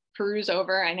kind of peruse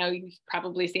over. I know you've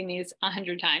probably seen these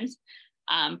 100 times,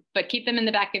 but keep them in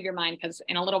the back of your mind, because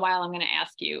in a little while, I'm going to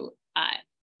ask you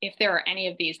if there are any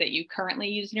of these that you currently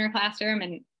use in your classroom,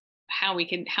 and how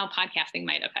podcasting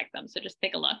might affect them. So just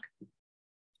take a look.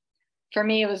 For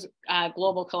me, it was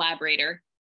global collaborator.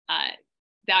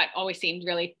 that always seemed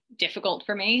really difficult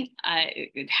for me.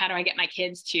 How do I get my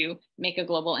kids to make a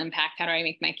global impact? How do I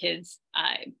make my kids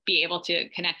be able to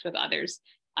connect with others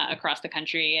across the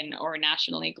country and or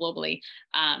nationally, globally?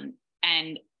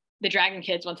 And the Dragon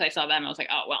Kids, once I saw them, I was like,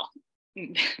 oh, well,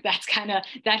 that's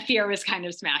that fear was kind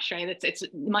of smashed, right? It's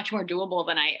much more doable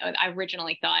than I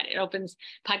originally thought.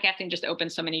 Podcasting just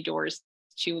opens so many doors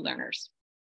to learners.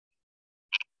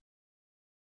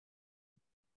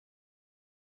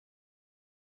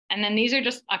 And then these are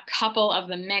just a couple of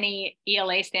the many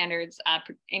ELA standards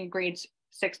in grades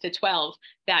 6 to 12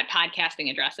 that podcasting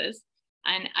addresses.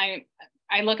 And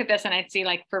I look at this and I see,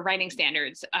 like, for writing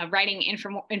standards, writing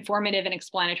informative and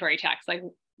explanatory text, like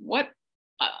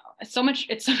it's so much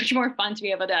more fun to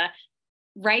be able to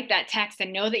write that text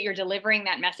and know that you're delivering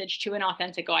that message to an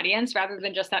authentic audience rather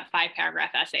than just that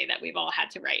 5-paragraph essay that we've all had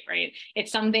to write, right?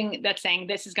 It's something that's saying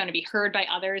this is going to be heard by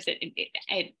others.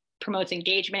 It promotes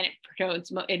engagement,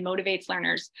 it motivates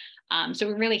learners. So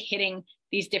we're really hitting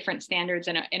these different standards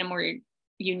in a more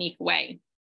unique way,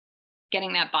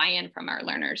 getting that buy-in from our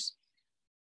learners.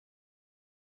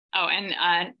 Oh,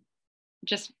 and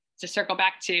just to circle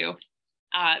back to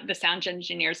the sound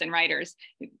engineers and writers,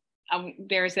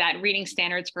 there's that reading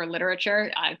standards for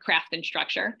literature, craft and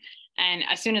structure. And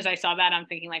as soon as I saw that, I'm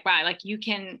thinking, like, wow, like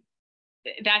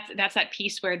that's that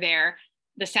piece where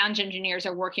the sound engineers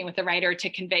are working with the writer to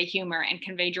convey humor and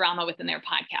convey drama within their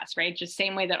podcast, right? Just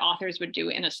same way that authors would do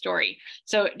in a story.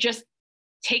 So just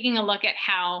taking a look at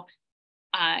how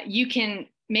you can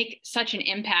make such an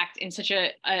impact in such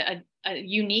a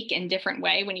unique and different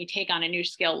way when you take on a new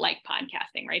skill like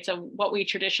podcasting, right? So what we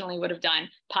traditionally would have done,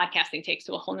 podcasting takes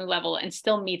to a whole new level and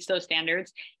still meets those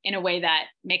standards in a way that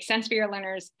makes sense for your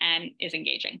learners and is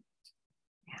engaging.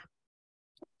 Yeah.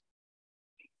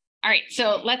 All right,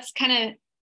 so let's kind of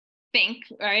think,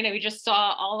 right? We just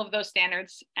saw all of those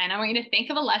standards, and I want you to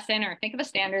think of a lesson or think of a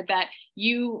standard that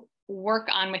you work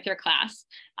on with your class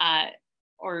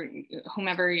or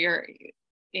whomever you're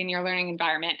in your learning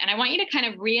environment. And I want you to kind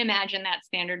of reimagine that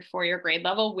standard for your grade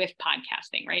level with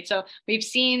podcasting, right? So we've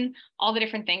seen all the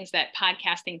different things that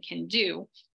podcasting can do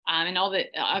and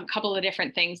a couple of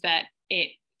different things that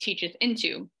it teaches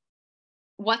into.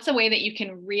 What's a way that you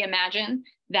can reimagine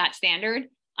that standard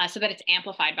so that it's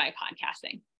amplified by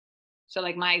podcasting? So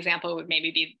like my example would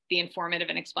maybe be the informative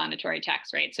and explanatory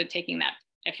text, right? So taking that,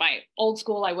 old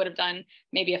school, I would have done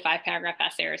maybe a 5-paragraph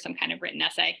essay or some kind of written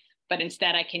essay, but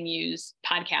instead I can use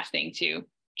podcasting to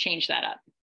change that up.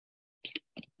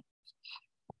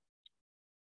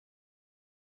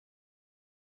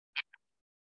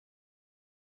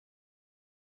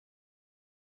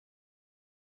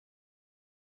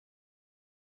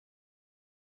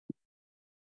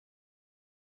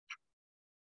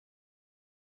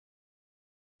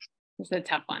 This is a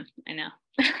tough one, I know.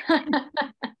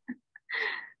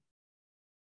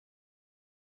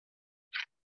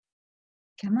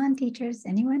 Come on, teachers,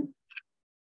 anyone?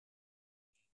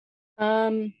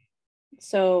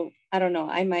 So I don't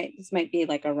know, this might be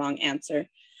like a wrong answer.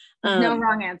 No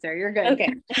wrong answer, you're good.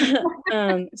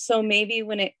 Okay. So maybe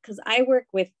because I work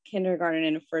with kindergarten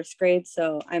and first grade,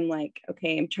 so I'm like,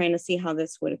 okay, I'm trying to see how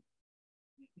this would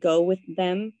go with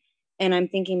them. And I'm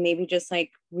thinking maybe just like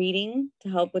reading to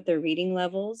help with their reading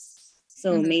levels.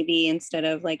 So maybe instead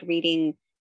of like reading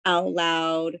out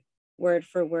loud, word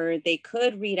for word, they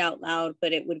could read out loud,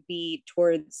 but it would be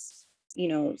towards,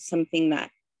 something that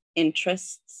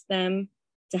interests them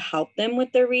to help them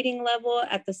with their reading level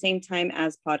at the same time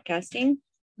as podcasting,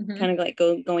 kind of like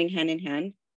going hand in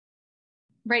hand.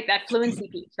 Right, that fluency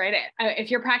piece, right?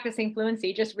 If you're practicing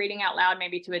fluency, just reading out loud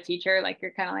maybe to a teacher, like you're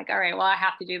kind of like, all right, well, I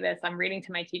have to do this. I'm reading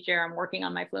to my teacher. I'm working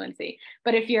on my fluency.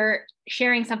 But if you're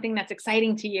sharing something that's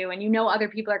exciting to you and other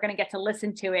people are going to get to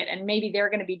listen to it, and maybe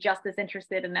they're going to be just as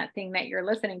interested in that thing that you're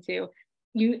listening to,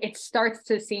 it starts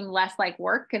to seem less like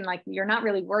work, and like you're not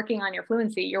really working on your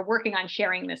fluency. You're working on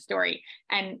sharing this story.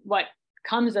 And what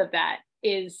comes of that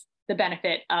is the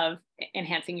benefit of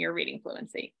enhancing your reading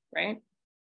fluency, right?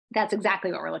 That's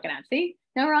exactly what we're looking at. See,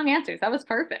 no wrong answers. That was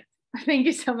perfect. Thank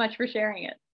you so much for sharing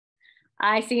it.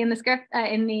 I see in the script,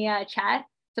 in the chat,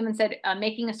 someone said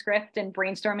making a script and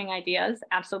brainstorming ideas.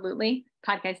 Absolutely.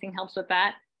 Podcasting helps with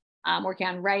that. Working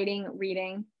on writing,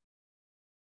 reading.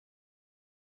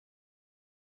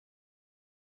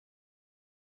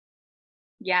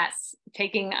 Yes,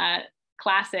 taking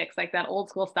classics like that old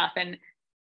school stuff and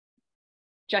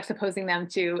juxtaposing them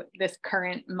to this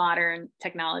current modern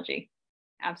technology.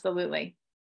 Absolutely.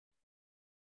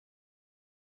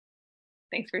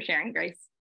 Thanks for sharing, Grace.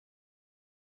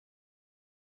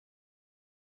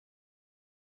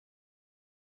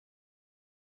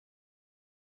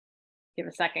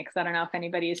 give a second because I don't know if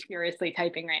anybody is furiously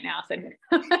typing right now. So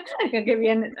I'll give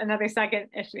you another second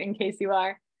in case you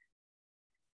are.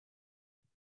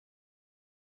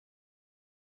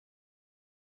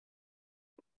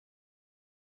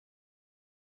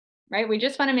 Right, we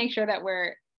just want to make sure that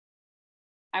what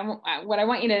I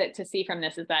want you to see from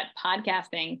this is that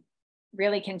podcasting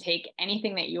really can take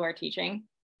anything that you are teaching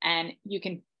and you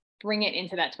can bring it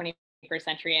into that 21st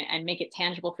century and make it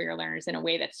tangible for your learners in a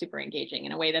way that's super engaging,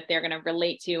 in a way that they're going to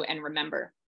relate to and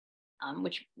remember,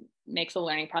 which makes the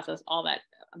learning process all that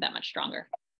much stronger.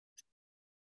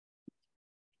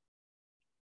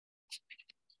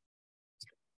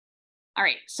 All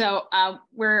right, so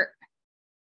we're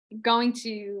going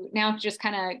to now just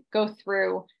kind of go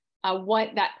through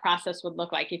what that process would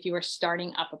look like if you were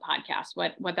starting up a podcast,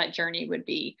 what that journey would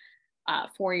be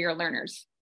for your learners.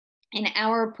 In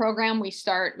our program, we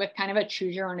start with kind of a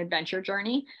choose your own adventure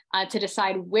journey to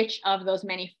decide which of those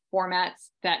many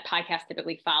formats that podcasts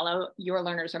typically follow your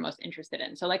learners are most interested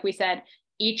in. So like we said,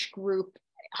 each group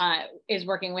is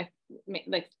working with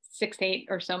like 6 to 8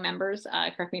 or so members,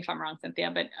 correct me if I'm wrong,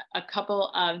 Cynthia, but a couple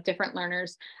of different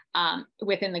learners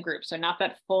within the group. So not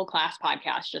that full class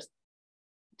podcast, just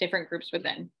different groups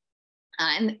within.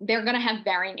 And they're going to have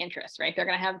varying interests, right? They're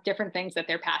going to have different things that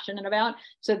they're passionate about.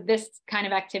 So this kind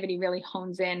of activity really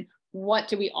hones in, what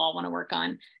do we all want to work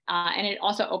on? And it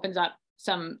also opens up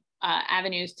some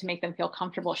avenues to make them feel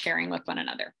comfortable sharing with one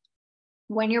another.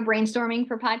 When you're brainstorming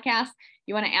for podcasts,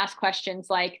 you want to ask questions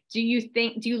like, do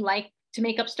you like to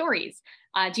make up stories?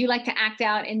 Do you like to act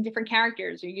out in different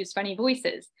characters or use funny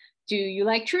voices? Do you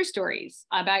like true stories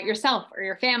about yourself or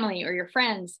your family or your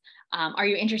friends? Are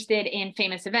you interested in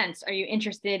famous events? Are you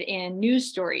interested in news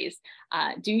stories?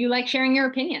 Do you like sharing your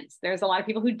opinions? There's a lot of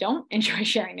people who don't enjoy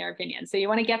sharing their opinions. So you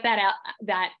want to get that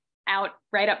out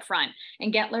right up front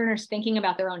and get learners thinking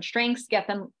about their own strengths, get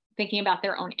them thinking about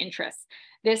their own interests.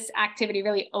 This activity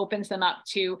really opens them up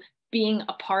to being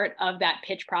a part of that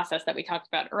pitch process that we talked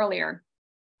about earlier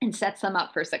and sets them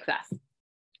up for success.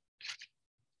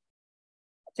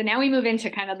 So now we move into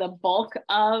kind of the bulk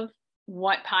of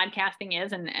what podcasting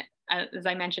is. And as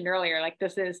I mentioned earlier, like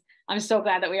I'm so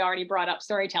glad that we already brought up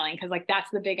storytelling, because like that's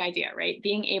the big idea, right?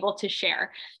 Being able to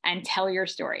share and tell your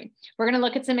story. We're going to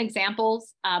look at some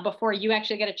examples before you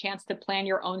actually get a chance to plan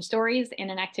your own stories in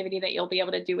an activity that you'll be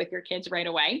able to do with your kids right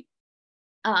away.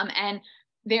 And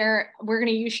we're going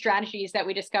to use strategies that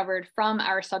we discovered from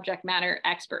our subject matter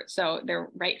experts. So they're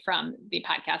right from the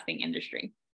podcasting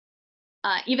industry.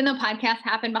 Even though podcasts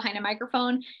happen behind a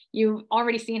microphone, you've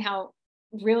already seen how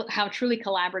truly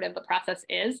collaborative the process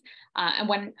is. And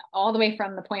when all the way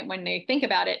from the point when they think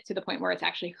about it to the point where it's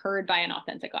actually heard by an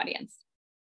authentic audience.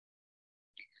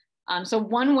 So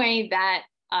one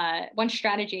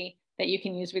strategy that you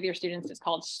can use with your students is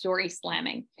called story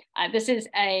slamming. This is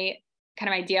a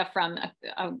kind of idea from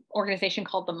an organization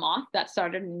called The Moth that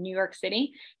started in New York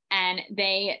City. And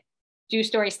they do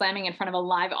story slamming in front of a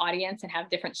live audience and have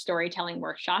different storytelling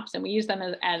workshops. And we use them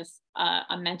as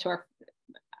a mentor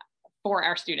for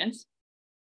our students.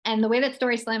 And the way that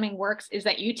story slamming works is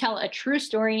that you tell a true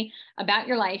story about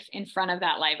your life in front of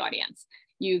that live audience.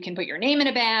 You can put your name in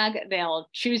a bag, they'll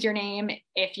choose your name.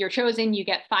 If you're chosen, you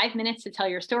get 5 minutes to tell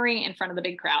your story in front of the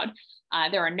big crowd.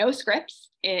 There are no scripts.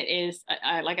 It is,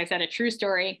 like I said, a true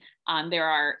story. There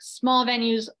are small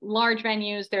venues, large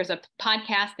venues. There's a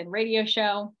podcast and radio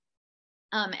show.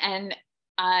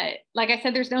 Like I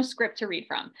said, there's no script to read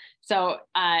from. So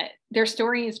their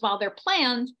stories, while they're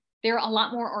planned, they're a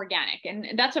lot more organic.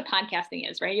 And that's what podcasting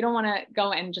is, right? You don't want to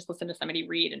go and just listen to somebody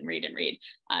read and read and read.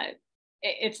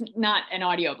 It's not an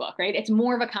audiobook, right? It's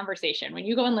more of a conversation. When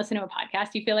you go and listen to a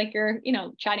podcast, you feel like you're,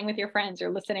 chatting with your friends or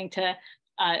listening to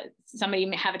somebody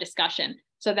have a discussion.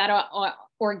 So that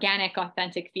organic,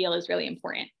 authentic feel is really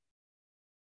important.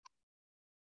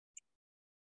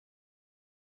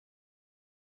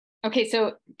 Okay,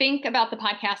 so think about the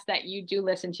podcasts that you do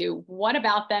listen to. What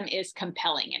about them is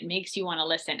compelling and makes you want to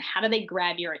listen? How do they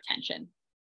grab your attention?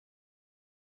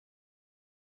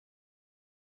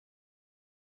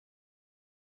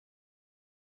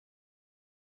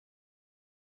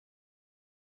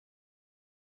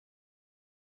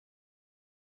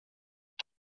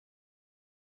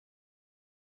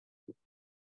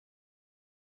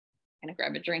 I'm gonna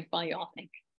grab a drink while you all think.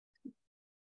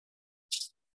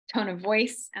 Tone of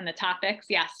voice and the topics,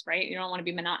 yes, right? You don't want to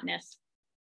be monotonous,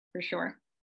 for sure.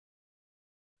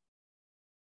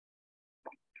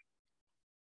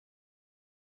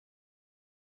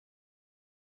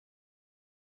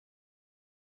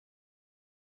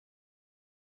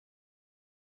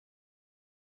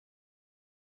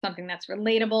 Something that's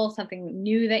relatable, something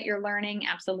new that you're learning,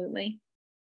 absolutely.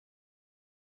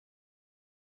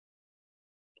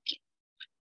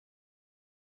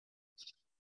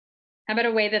 How about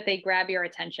a way that they grab your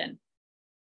attention?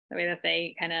 The way that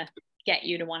they kind of get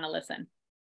you to want to listen.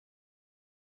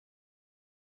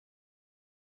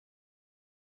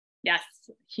 Yes,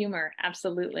 humor,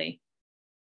 absolutely.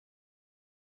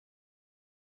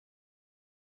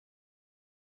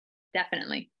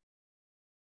 Definitely.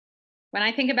 When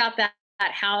I think about that,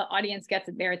 how audience gets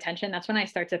their attention, that's when I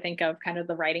start to think of kind of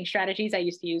the writing strategies I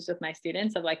used to use with my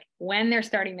students of like, when they're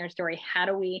starting their story, how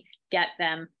do we get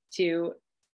them to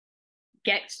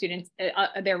get students,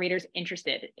 their readers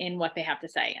interested in what they have to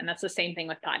say? And that's the same thing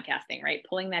with podcasting, right?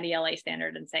 Pulling that ELA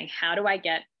standard and saying, how do I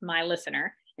get my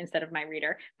listener, instead of my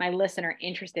reader, my listener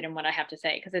interested in what I have to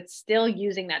say? Because it's still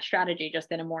using that strategy,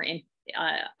 just in a more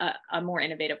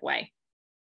innovative way.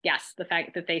 Yes, the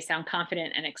fact that they sound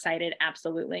confident and excited,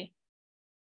 absolutely.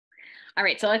 All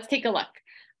right, so let's take a look.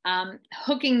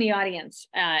 Hooking the audience.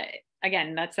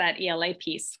 Again, that's that ELA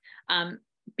piece.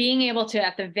 Being able to,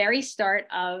 at the very start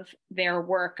of their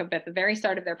work, at the very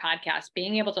start of their podcast,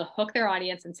 being able to hook their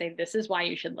audience and say, this is why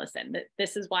you should listen.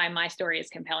 This is why my story is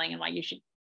compelling and why you should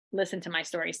listen to my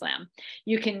story slam.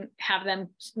 You can have them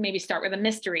maybe start with a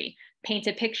mystery, paint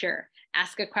a picture,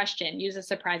 ask a question, use a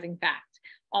surprising fact.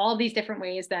 All these different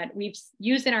ways that we've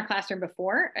used in our classroom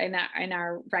before in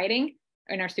our writing,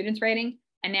 in our students' writing,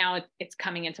 and now it's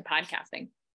coming into podcasting.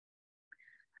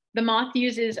 The Moth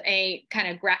uses a kind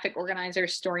of graphic organizer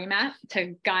story map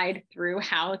to guide through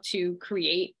how to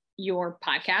create your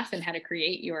podcast and how to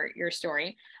create your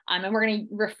story. And we're going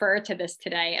to refer to this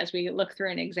today as we look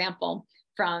through an example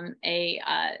from a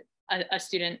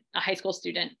student, a high school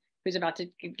student who's about to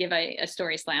give a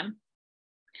story slam.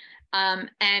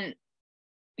 And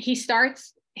he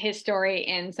starts his story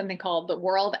in something called the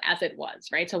world as it was,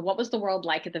 right? So what was the world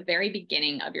like at the very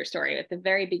beginning of your story, at the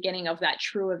very beginning of that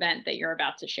true event that you're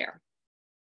about to share?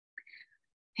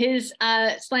 His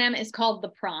slam is called The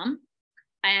Prom,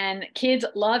 and kids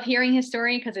love hearing his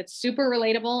story because it's super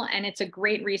relatable and it's a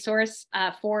great resource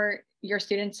for your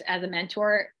students as a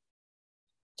mentor.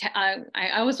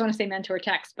 I always want to say mentor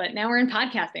text, but now we're in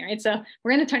podcasting, right? So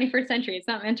we're in the 21st century. It's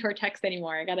not mentor text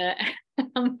anymore.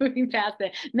 I'm moving past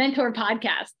it. Mentor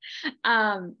podcast.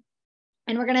 And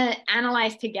we're going to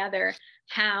analyze together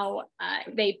how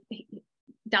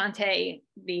Dante,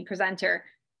 the presenter,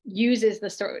 uses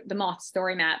the Moth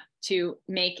story map to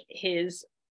make his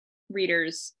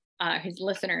readers, his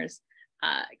listeners,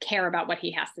 care about what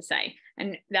he has to say.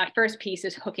 And that first piece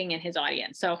is hooking in his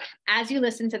audience. So as you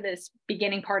listen to this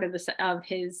beginning part of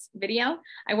his video,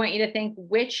 I want you to think,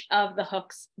 which of the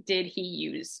hooks did he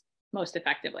use most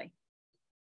effectively?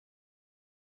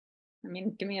 I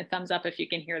mean, give me a thumbs up if you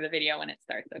can hear the video when it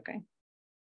starts, okay?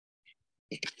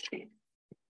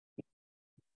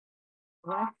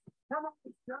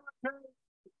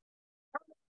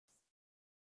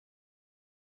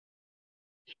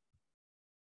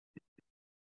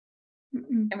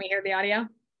 Can we hear the audio?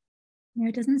 No,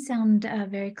 it doesn't sound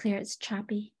very clear. It's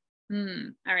choppy. All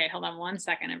right, hold on 1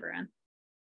 second, everyone.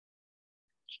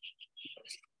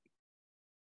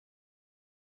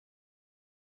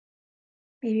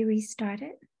 Maybe restart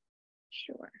it.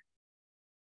 Sure.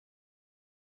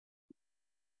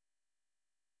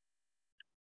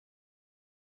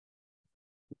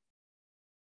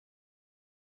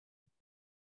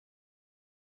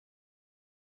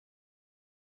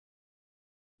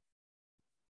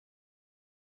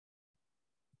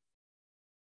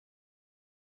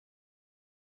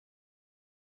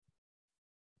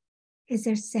 Is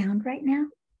there sound right now?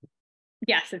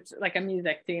 Yes, it's like a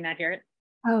music. Do you not hear it?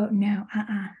 Oh, no.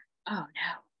 Oh, no. All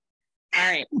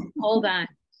right, hold on.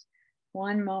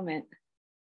 One moment.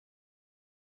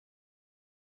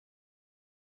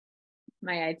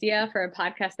 My idea for a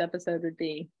podcast episode would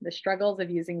be the struggles of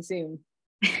using Zoom.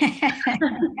 And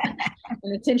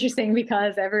it's interesting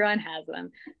because everyone has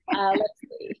them. Let's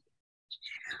see.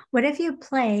 What if you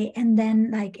play and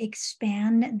then like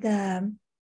expand the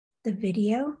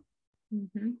video?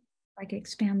 Mm-hmm. Like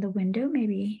expand the window,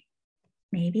 maybe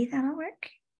that'll work.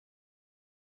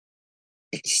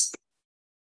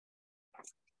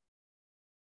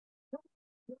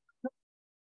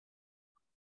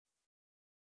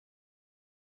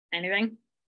 Anything?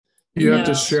 You have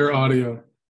to share audio.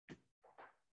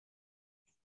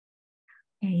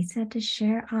 Yeah, he said to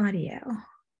share audio.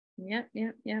 Yep.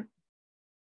 Let's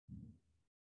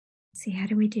see, how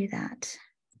do we do that?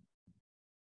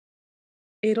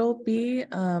 It'll be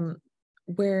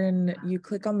when you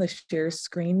click on the share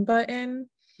screen button,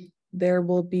 there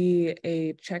will be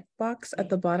a checkbox at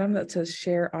the bottom that says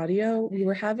share audio. We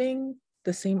were having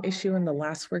the same issue in the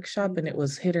last workshop and it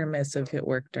was hit or miss if it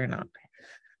worked or not.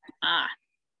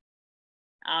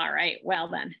 All right, well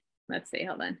then, let's see,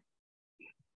 hold on.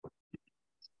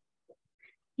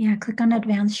 Yeah, click on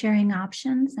advanced sharing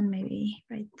options and maybe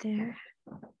right there.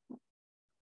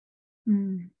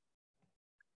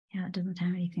 Yeah, it doesn't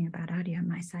have anything about audio on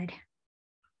my side.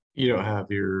 You don't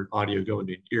have your audio going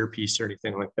to an earpiece or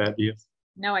anything like that, do you?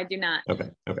 No, I do not.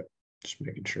 Okay, just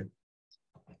making sure.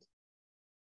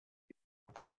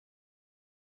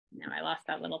 No, I lost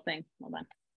that little thing. Hold on.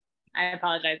 I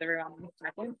apologize, everyone.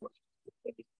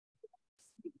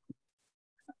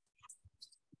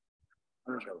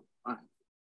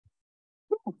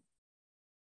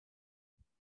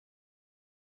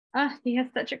 He has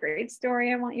such a great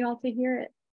story. I want you all to hear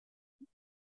it.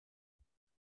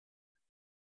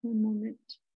 One moment.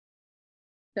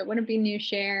 So it wouldn't be new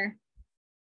share.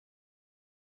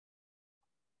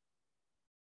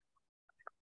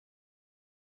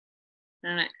 I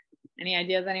don't know. Any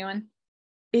ideas, anyone?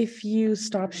 If you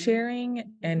stop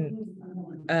sharing and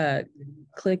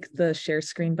click the share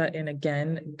screen button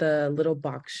again, the little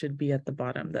box should be at the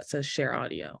bottom that says share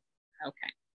audio.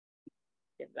 Okay.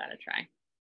 Give that a try.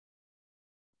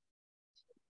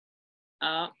 Oh,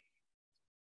 I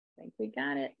think we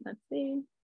got it. Let's see.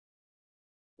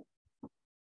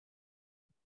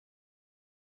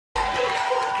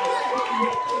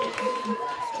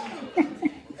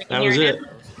 That was it.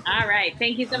 All right.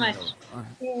 Thank you so much.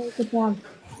 Good job.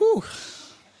 Whew.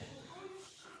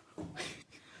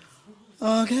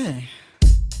 Okay.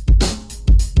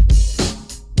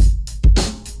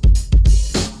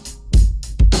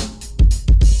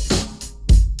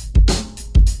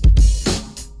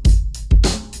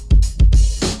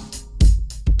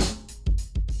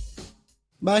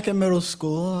 Back in middle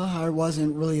school, I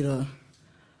wasn't really the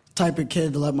type of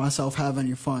kid to let myself have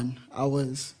any fun. I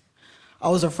was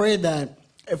afraid that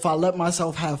if I let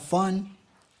myself have fun,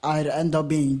 I'd end up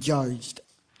being judged.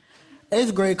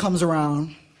 8th grade comes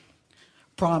around,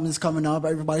 prom is coming up,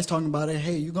 everybody's talking about it.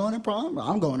 Hey, you going to prom?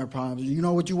 I'm going to prom. You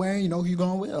know what you're wearing? You know who you're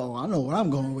going with? Oh, I know what I'm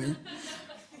going with.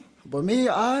 But me,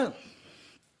 I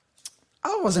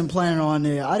wasn't planning on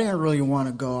it. I didn't really want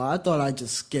to go. I thought I'd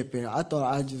just skip it. I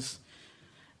thought I'd just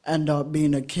end up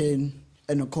being a kid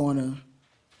in the corner,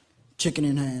 chicken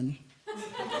in hand.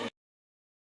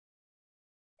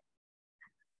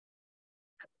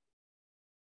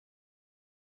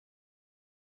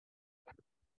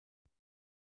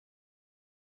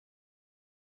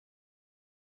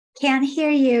 Can't hear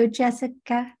you,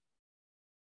 Jessica.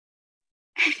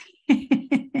 Got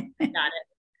it.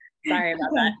 Sorry about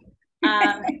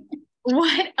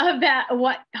that.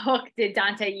 What hook did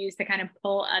Dante use to kind of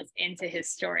pull us into his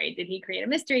story? Did he create a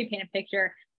mystery, paint a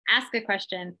picture, ask a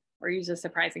question, or use a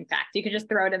surprising fact? You could just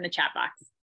throw it in the chat box.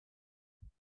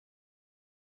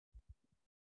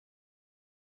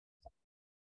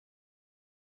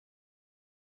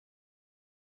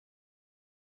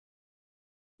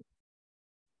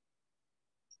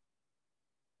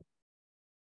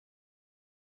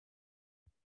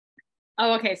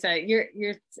 Oh, okay. So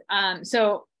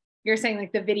you're saying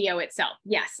like the video itself.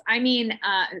 Yes. I mean,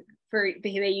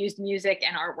 they used music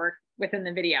and artwork within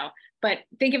the video, but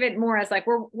think of it more as like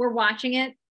we're watching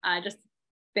it. Just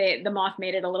the moth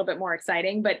made it a little bit more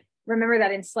exciting, but remember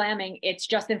that in slamming, it's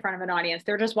just in front of an audience.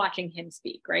 They're just watching him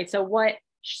speak, right? So what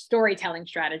storytelling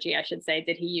strategy, I should say,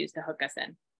 did he use to hook us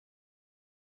in?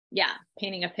 Yeah,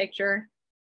 painting a picture,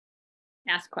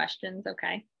 ask questions.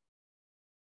 Okay.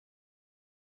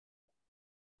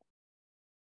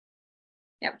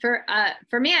 Yeah,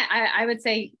 for me, I would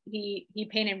say he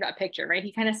painted a picture, right?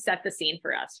 He kind of set the scene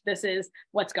for us. This is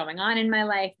what's going on in my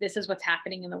life. This is what's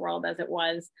happening in the world as it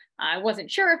was. I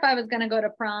wasn't sure if I was going to go to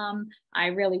prom. I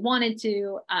really wanted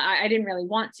to. I didn't really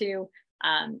want to.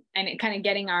 And it kind of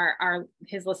getting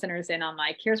his listeners in on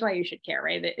like, here's why you should care,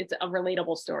 right? It's a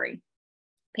relatable story.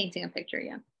 Painting a picture,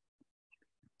 yeah.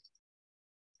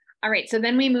 All right, so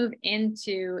then we move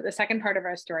into the second part of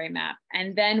our story map,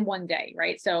 and then one day,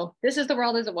 right? So this is the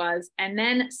world as it was, and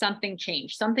then something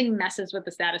changed. Something messes with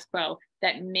the status quo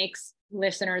that makes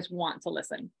listeners want to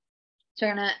listen. So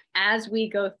we're gonna, as we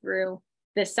go through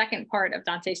this second part of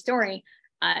Dante's story,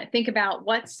 think about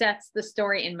what sets the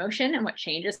story in motion and what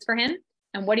changes for him,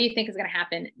 and what do you think is gonna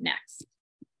happen next?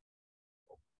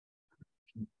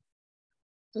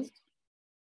 Oops.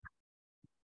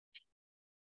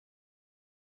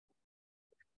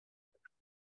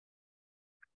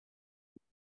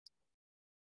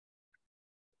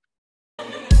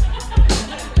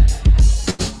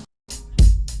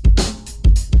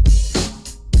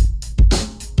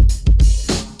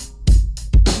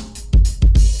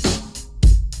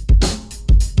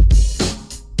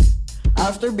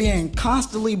 After being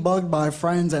constantly bugged by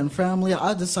friends and family,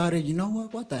 I decided, you know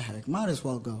what the heck, might as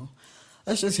well go.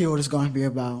 Let's just hear what it's going to be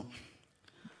about.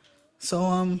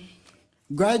 So,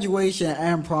 graduation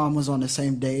and prom was on the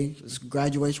same day.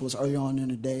 Graduation was early on in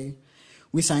the day.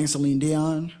 We sang Celine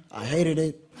Dion. I hated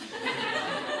it.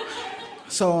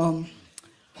 So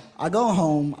I go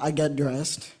home, I get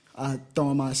dressed, I throw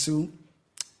on my suit,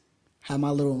 have my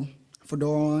little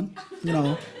fedora on, you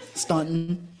know,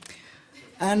 stunting.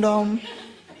 And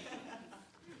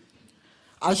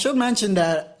I should mention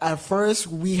that at first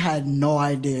we had no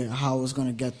idea how I was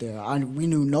gonna get there. We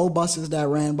knew no buses that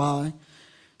ran by.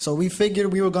 So we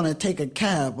figured we were gonna take a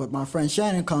cab, but my friend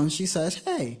Shannon comes, she says,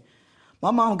 hey,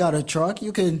 my mom got a truck,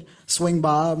 you can swing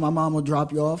by, my mom will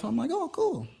drop you off. I'm like, oh,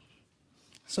 cool.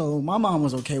 So my mom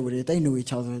was okay with it. They knew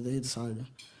each other.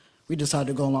 We decided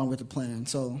to go along with the plan.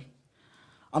 So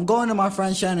I'm going to my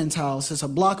friend Shannon's house. It's a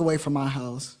block away from my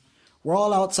house. We're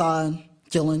all outside,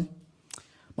 chilling.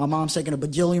 My mom's taking a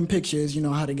bajillion pictures. You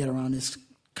know how to get around this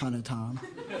kind of time.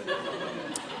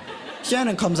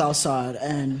 Shannon comes outside,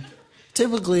 and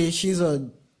typically she's a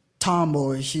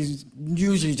tomboy. She's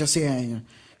usually just wearing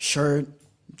shirt,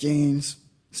 jeans,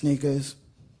 sneakers.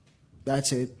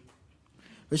 That's it.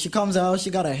 But she comes out, she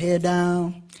got her hair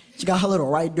down, she got her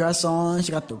little white dress on,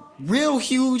 she got the real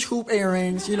huge hoop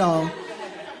earrings, you know.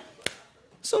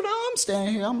 So now I'm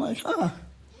standing here, I'm like, huh.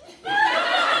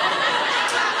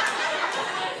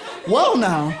 Well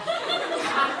now.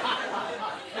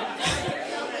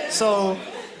 So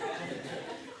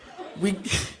we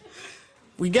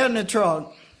get in the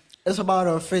truck. It's about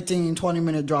a 15,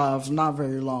 20-minute drive, not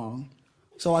very long.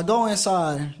 So I go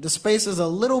inside. The space is a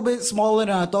little bit smaller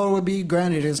than I thought it would be.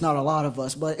 Granted, it's not a lot of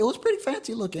us, but it was pretty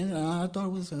fancy looking. I thought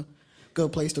it was a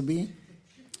good place to be.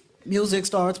 Music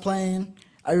starts playing.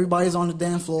 Everybody's on the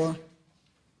dance floor.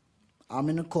 I'm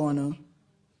in the corner,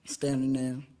 standing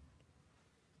there,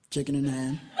 chicken in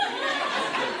hand.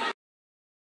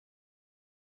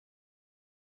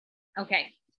 Okay.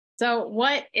 So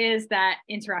what is that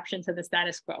interruption to the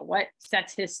status quo? What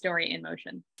sets his story in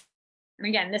motion? And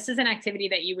again, this is an activity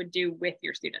that you would do with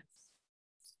your students.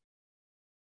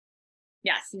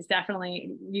 Yes, he's definitely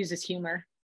uses humor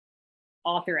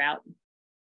all throughout.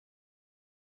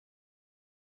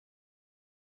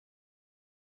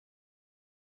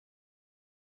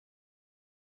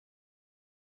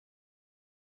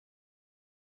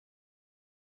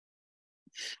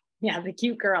 Yeah, the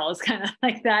cute girl is kind of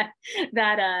like that,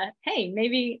 hey,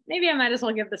 maybe I might as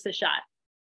well give this a shot.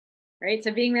 Right?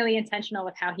 So being really intentional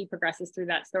with how he progresses through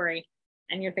that story.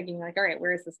 And you're thinking like, all right,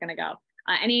 where is this going to go?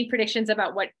 Any predictions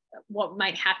about what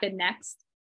might happen next?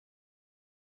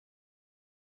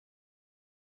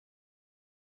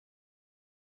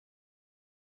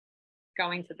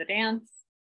 Going to the dance.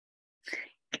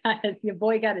 Your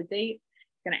boy got a date.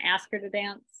 Going to ask her to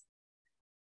dance.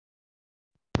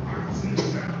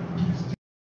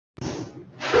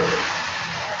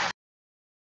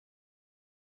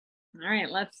 All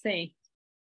right, let's see.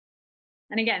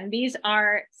 And again, these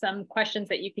are some questions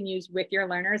that you can use with your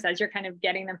learners as you're kind of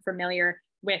getting them familiar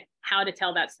with how to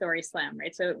tell that story slam,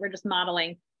 right? So we're just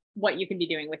modeling what you can be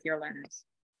doing with your learners.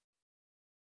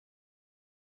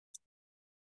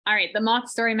 All right, the moth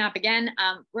story map again.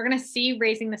 We're going to see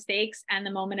raising the stakes and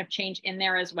the moment of change in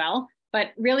there as well. But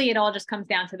really, it all just comes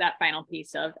down to that final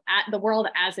piece of the world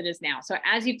as it is now. So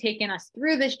as you've taken us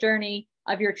through this journey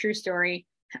of your true story,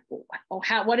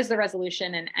 what is the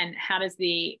resolution and how does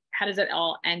it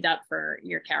all end up for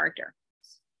your character?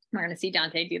 We're going to see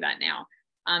Dante do that now.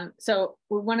 So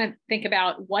we want to think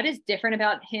about what is different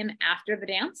about him after the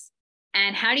dance,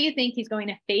 and how do you think he's going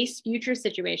to face future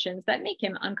situations that make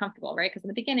him uncomfortable, right? Because in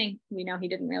the beginning, we know he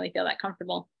didn't really feel that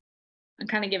comfortable. I'm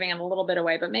kind of giving him a little bit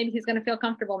away, but maybe he's going to feel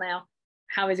comfortable now.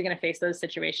 How is he going to face those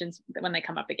situations when they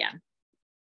come up again?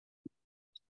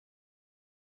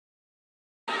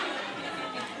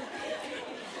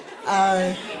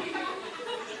 I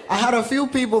had a few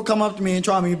people come up to me and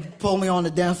try to pull me on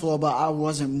the dance floor, but I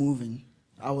wasn't moving.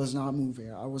 I was not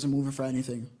moving. I wasn't moving for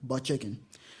anything but chicken.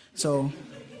 So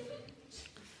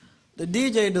the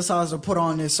DJ decides to put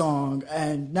on this song,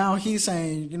 and now he's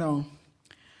saying, you know,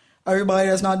 everybody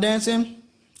that's not dancing,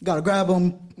 you gotta grab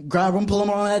them, pull them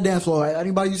on that dance floor.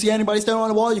 You see anybody standing on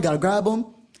the wall, you gotta grab them,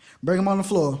 bring them on the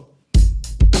floor.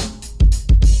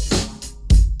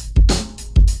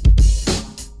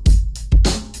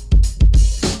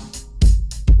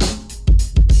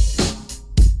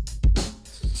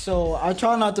 So I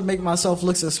try not to make myself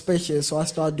look suspicious, so I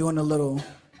start doing a little...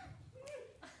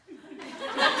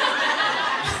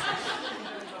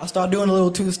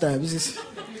 two-step. This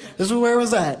is where it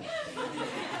was at.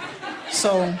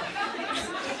 So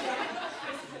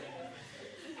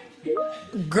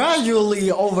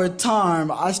gradually over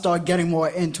time, I start getting more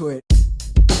into it.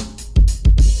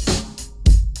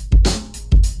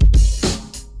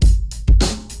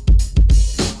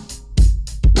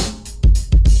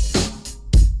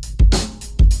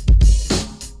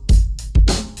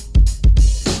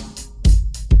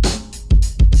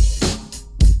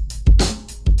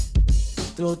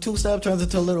 The little two-step turns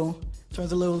a little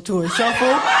to a shuffle.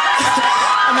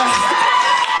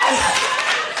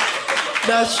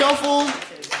 That shuffle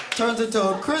turns into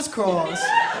a crisscross.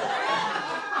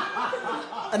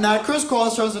 And that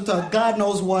crisscross turns into a God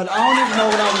knows what. I don't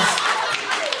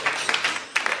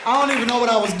even know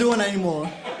what I was doing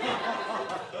anymore.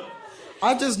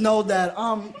 I just know that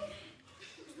I'm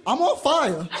on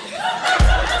fire.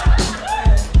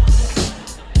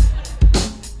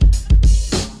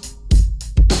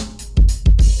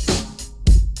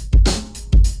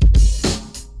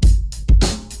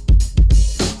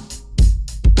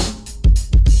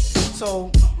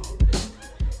 So,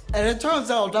 and it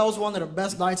turns out that was one of the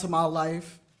best nights of my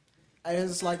life. And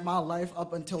it's like my life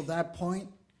up until that point,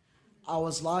 I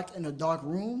was locked in a dark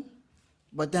room,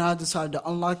 but then I decided to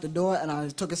unlock the door and I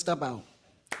took a step out.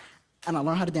 And I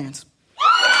learned how to dance.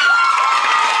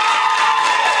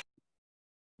 I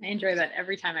enjoy that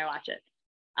every time I watch it.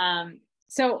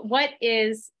 So what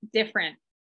is different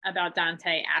about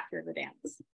Dante after the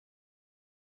dance?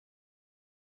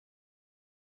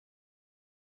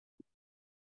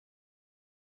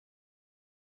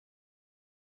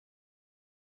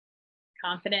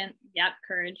 Confident, yep,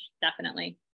 courage,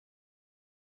 definitely.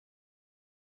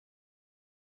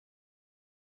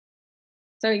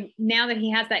 So now that he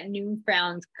has that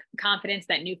newfound confidence,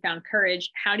 that newfound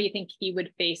courage, how do you think he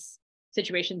would face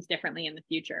situations differently in the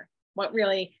future?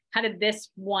 How did this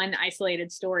one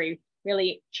isolated story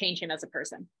really change him as a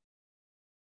person?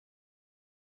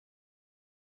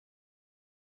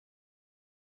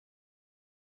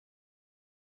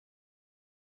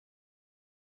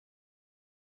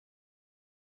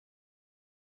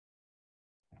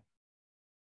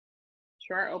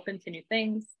 Sure, open to new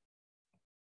things.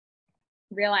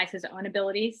 Realize his own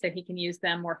abilities so he can use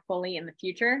them more fully in the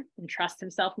future and trust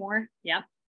himself more. Yep.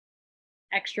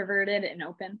 Extroverted and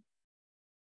open.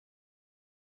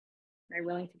 Very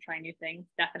willing to try new things,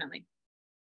 definitely.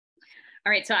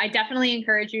 All right, so I definitely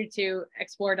encourage you to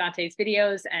explore Dante's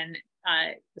videos and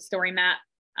the story map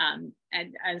and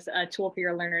as a tool for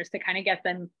your learners to kind of get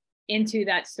them into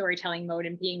that storytelling mode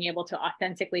and being able to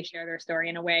authentically share their story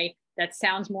in a way that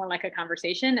sounds more like a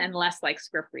conversation and less like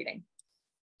script reading.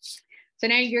 So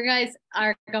now you guys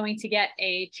are going to get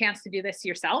a chance to do this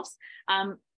yourselves.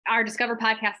 Our Discover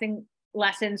Podcasting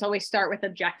lessons always start with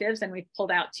objectives, and we've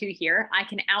pulled out 2 here. I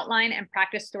can outline and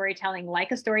practice storytelling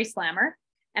like a story slammer,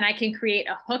 and I can create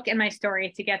a hook in my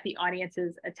story to get the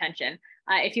audience's attention.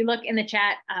 If you look in the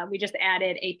chat, we just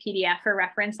added a PDF for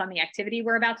reference on the activity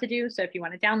we're about to do. So if you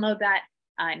want to download that,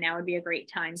 now would be a great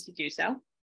time to do so.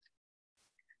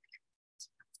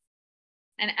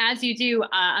 And as you do,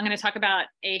 I'm going to talk about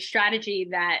a strategy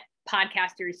that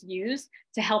podcasters use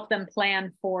to help them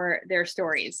plan for their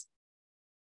stories.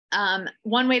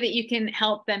 One way that you can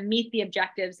help them meet the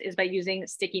objectives is by using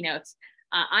sticky notes.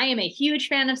 I am a huge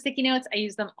fan of sticky notes. I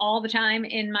use them all the time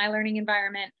in my learning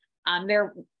environment.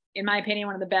 They're, in my opinion,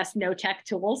 one of the best no-tech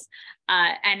tools.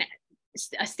 And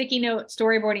a sticky note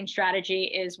storyboarding strategy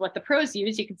is what the pros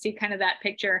use. You can see kind of that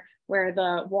picture where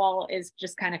the wall is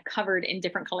just kind of covered in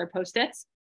different color Post-its.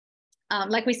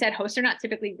 Like we said, hosts are not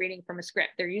typically reading from a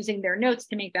script. They're using their notes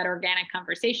to make that organic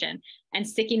conversation, and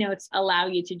sticky notes allow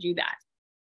you to do that.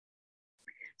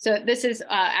 So this is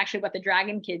actually what the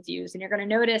Dragon Kids use, and you're going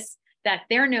to notice that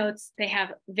their notes, they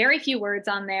have very few words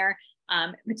on there.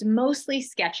 It's mostly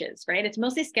sketches, right? It's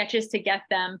mostly sketches to get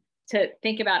them to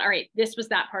think about, all right, this was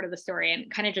that part of the story,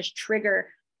 and kind of just trigger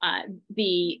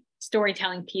the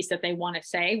storytelling piece that they want to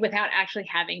say without actually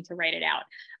having to write it out.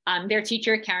 Their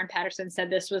teacher, Karen Patterson, said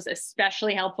this was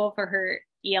especially helpful for her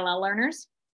ELL learners.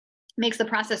 Makes the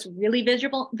process really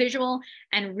visual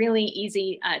and really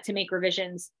easy to make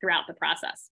revisions throughout the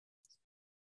process.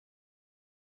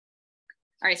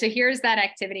 All right, so here's that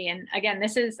activity. And again,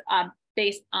 this is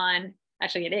based on,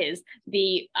 actually it is,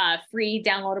 the free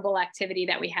downloadable activity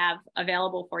that we have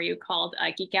available for you called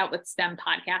Geek Out with STEM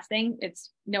Podcasting. It's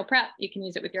no prep, you can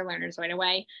use it with your learners right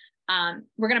away.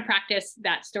 We're gonna practice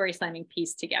that story slamming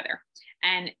piece together.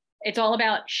 And it's all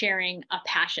about sharing a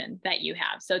passion that you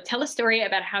have. So tell a story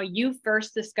about how you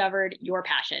first discovered your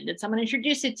passion. Did someone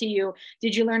introduce it to you?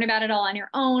 Did you learn about it all on your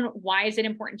own? Why is it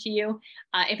important to you?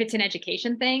 If it's an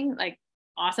education thing, like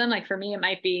awesome. Like for me, it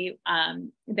might be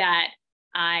that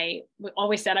I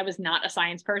always said I was not a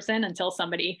science person until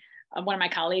somebody, one of my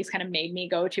colleagues kind of made me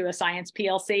go to a science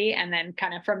PLC. And then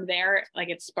kind of from there, like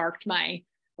it sparked my,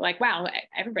 like, wow,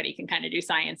 everybody can kind of do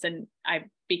science. And I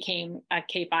became a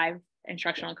K-5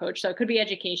 instructional coach. So it could be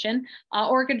education,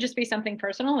 or it could just be something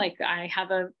personal. Like I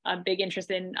have a big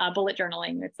interest in bullet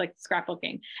journaling. It's like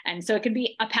scrapbooking. And so it could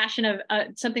be a passion of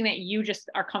something that you just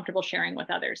are comfortable sharing with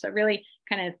others. So really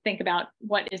kind of think about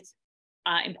what is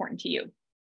important to you.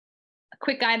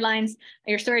 Quick guidelines: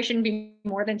 your story shouldn't be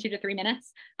more than 2 to 3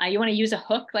 minutes. You want to use a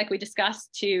hook, like we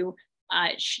discussed, to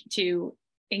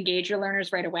engage your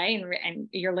learners right away and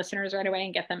your listeners right away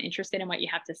and get them interested in what you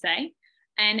have to say.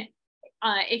 And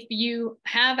if you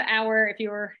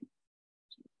were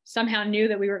somehow knew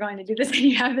that we were going to do this and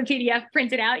you have the PDF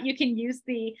printed out, you can use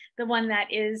the one that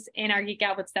is in our Geek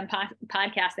Out with STEM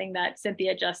podcasting that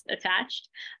Cynthia just attached.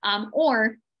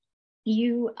 Or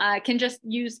you can just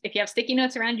use, if you have sticky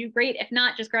notes around you, great. If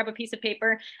not, just grab a piece of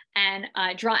paper and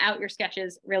draw out your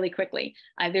sketches really quickly.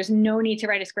 There's no need to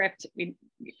write a script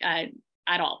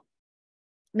at all.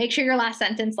 Make sure your last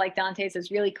sentence, like Dante's,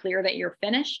 is really clear that you're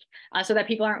finished, so that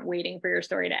people aren't waiting for your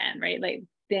story to end, right? Like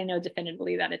they know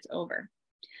definitively that it's over.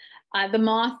 The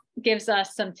Moth gives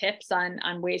us some tips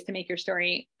on ways to make your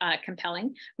story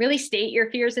compelling. Really state your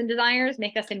fears and desires,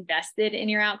 make us invested in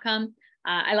your outcome.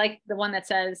 I like the one that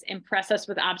says, impress us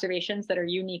with observations that are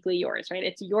uniquely yours, right?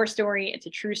 It's your story, it's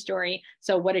a true story.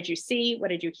 So what did you see? What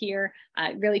did you hear?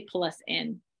 Really pull us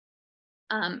in.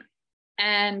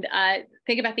 And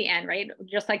think about the end, right?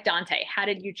 Just like Dante, how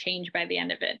did you change by the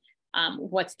end of it?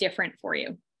 What's different for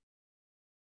you?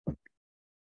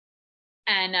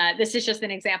 And this is just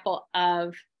an example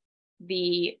of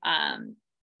the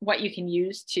what you can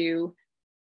use to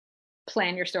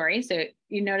plan your story. So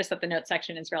you notice that the notes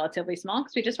section is relatively small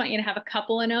because we just want you to have a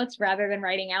couple of notes rather than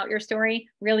writing out your story.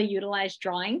 Really utilize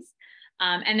drawings.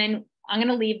 And then I'm going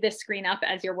to leave this screen up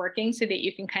as you're working so that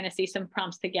you can kind of see some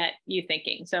prompts to get you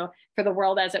thinking. So for the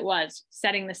world as it was,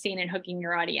 setting the scene and hooking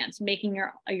your audience, making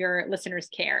your listeners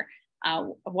care.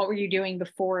 What were you doing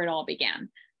before it all began?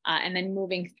 And then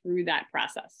moving through that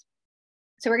process.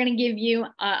 So we're going to give you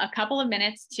a couple of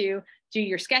minutes to do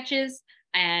your sketches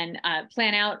and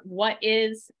plan out what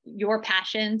is your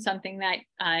passion, something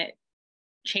that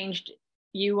changed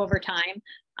you over time.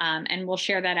 And we'll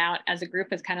share that out as a group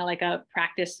as kind of like a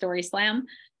practice story slam.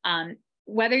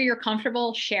 Whether you're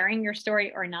comfortable sharing your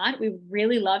story or not, we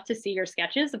really love to see your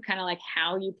sketches of kind of like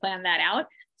how you plan that out.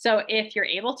 So if you're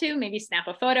able to, maybe snap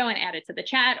a photo and add it to the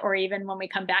chat, or even when we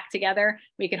come back together,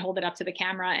 we can hold it up to the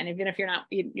camera. And even if you're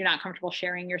not comfortable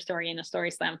sharing your story in a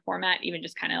story slam format, even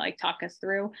just kind of like talk us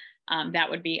through, that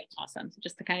would be awesome. So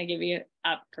just to kind of give you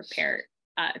a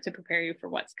to prepare you for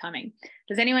what's coming.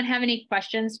 Does anyone have any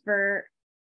questions for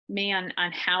me on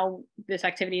how this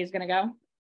activity is going to go?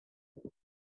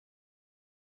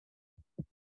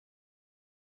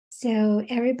 So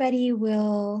everybody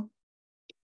will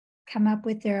come up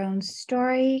with their own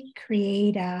story,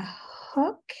 create a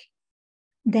hook,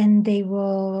 then they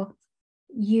will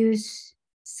use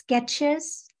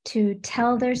sketches to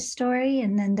tell their story,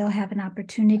 and then they'll have an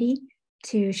opportunity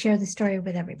to share the story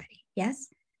with everybody. Yes?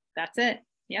 That's it.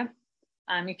 Yep.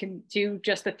 You can do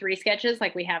just the 3 sketches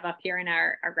like we have up here in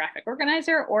our graphic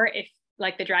organizer, or if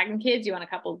like the Dragon Kids, you want a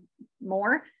couple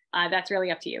more, that's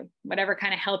really up to you. Whatever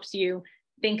kind of helps you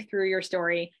think through your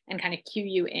story and kind of cue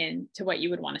you in to what you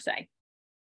would want to say.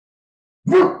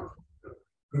 All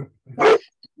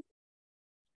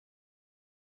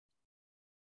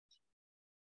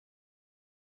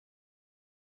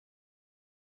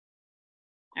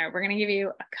right, we're going to give you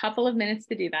a couple of minutes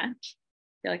to do that.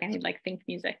 I feel like I need like think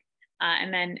music.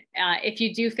 And then if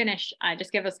you do finish,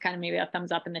 just give us kind of maybe a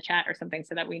thumbs up in the chat or something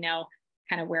so that we know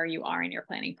kind of where you are in your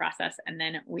planning process, and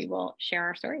then we will share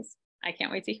our stories. I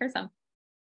can't wait to hear some.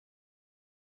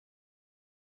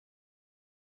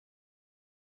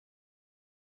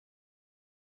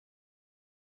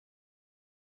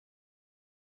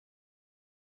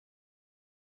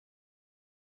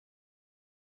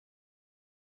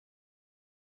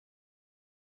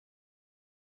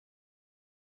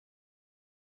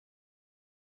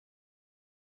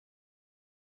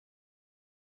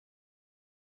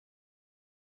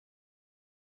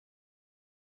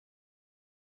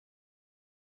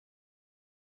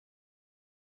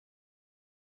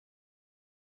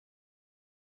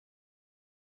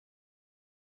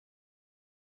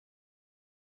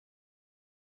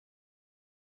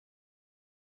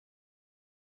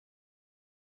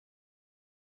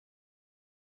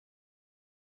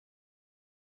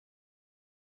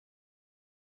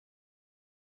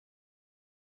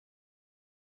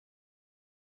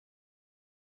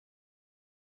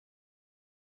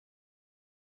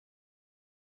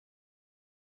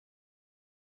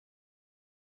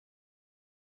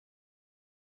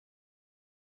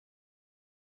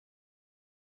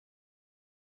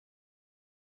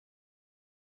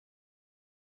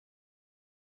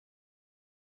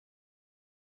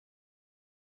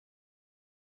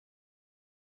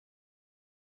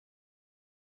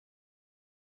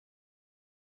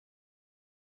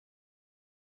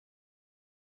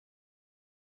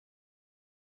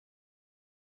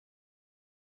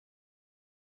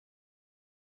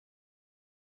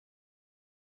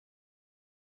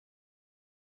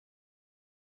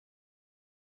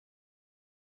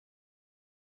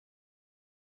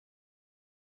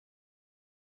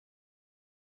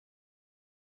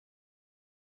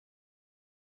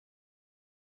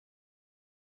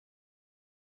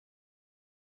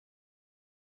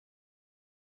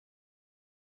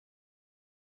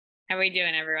 How are we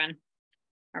doing, everyone?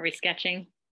 Are we sketching?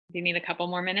 Do you need a couple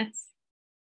more minutes?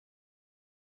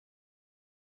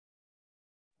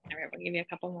 All right, we'll give you a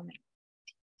couple more minutes.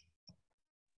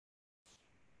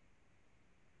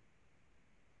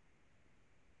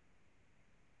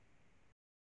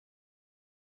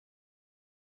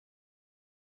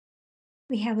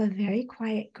 We have a very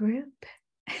quiet group.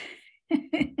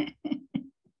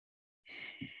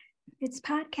 It's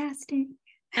podcasting.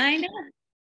 I know.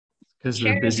 Because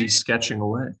they're busy sketching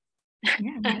away.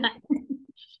 Yeah, right.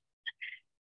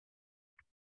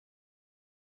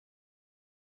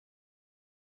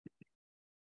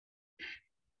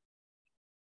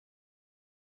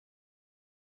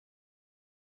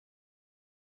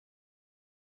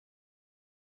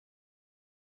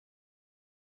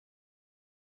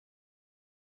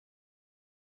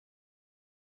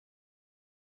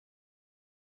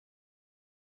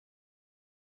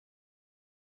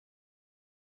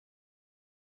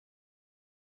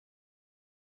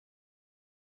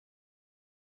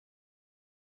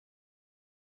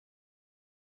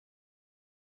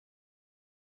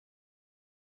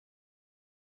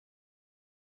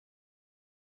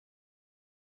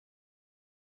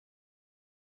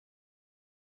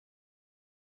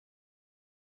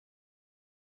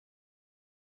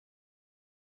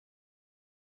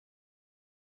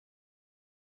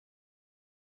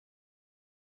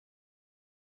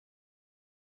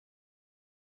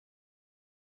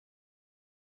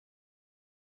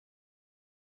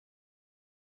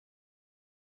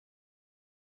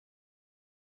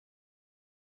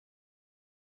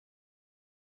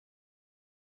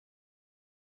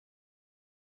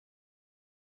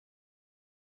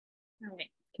 All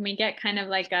right. Can we get kind of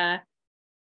like a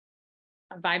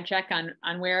vibe check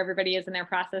on where everybody is in their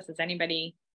process? Is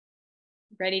anybody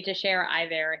ready to share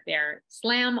either their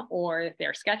slam or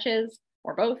their sketches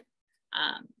or both?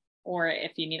 Or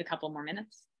if you need a couple more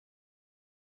minutes.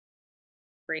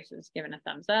 Grace is giving a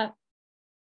thumbs up.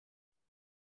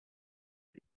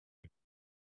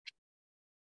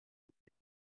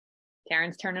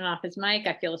 Karen's turning off his mic.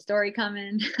 I feel a story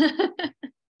coming.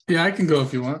 Yeah, I can go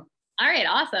if you want. All right,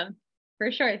 awesome.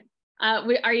 For sure.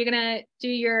 Are you gonna do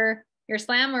your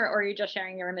slam or are you just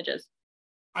sharing your images?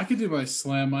 I could do my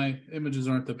slam. My images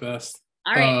aren't the best.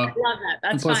 All right, I love that.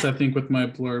 That's and plus, fine. I think with my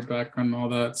blur background and all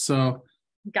that. So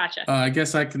Gotcha. I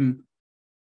guess I can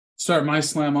start my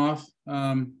slam off.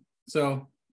 So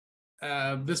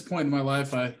at this point in my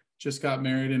life, I just got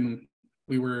married and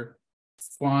we were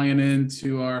flying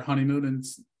into our honeymoon in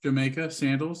Jamaica,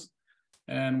 Sandals,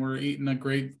 and we're eating a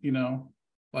great,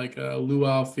 like a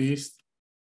luau feast,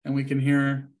 and we can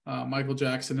hear Michael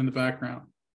Jackson in the background.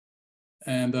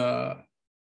 And,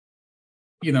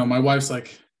 my wife's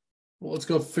like, well, let's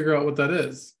go figure out what that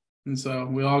is. And so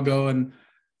we all go, and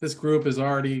this group is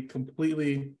already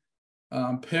completely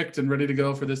picked and ready to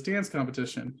go for this dance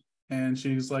competition. And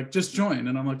she's like, just join.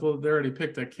 And I'm like, well, they're already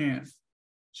picked. I can't.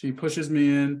 She pushes me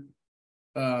in.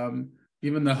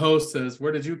 Even the host says,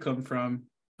 where did you come from?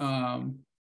 And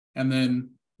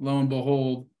then lo and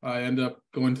behold, I end up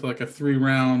going to like a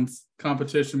 3-round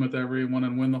competition with everyone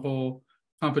and win the whole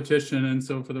competition. And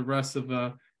so for the rest of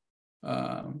the,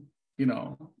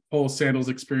 whole Sandals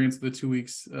experience, the 2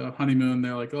 weeks honeymoon,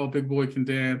 they're like, oh, big boy can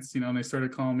dance, and they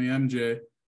started calling me MJ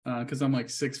because I'm like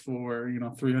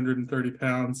 6'4", 330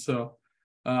 pounds. So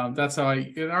that's how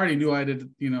I already knew I did,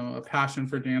 a passion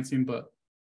for dancing, but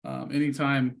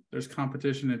anytime there's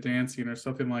competition at dancing or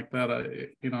something like that,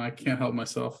 I can't help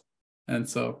myself. And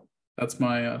so that's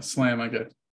my slam, I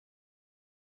guess.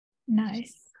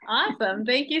 Nice. Awesome.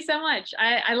 Thank you so much.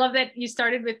 I love that you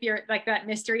started with your, like, that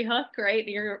mystery hook, right?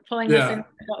 You're pulling this in.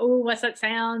 Oh, what's that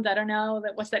sound? I don't know.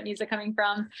 What's that music coming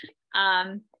from?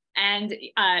 And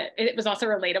it was also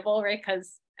relatable, right?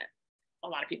 Because a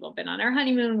lot of people have been on their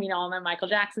honeymoon. We all know Michael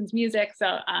Jackson's music.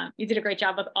 So you did a great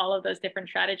job with all of those different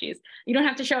strategies. You don't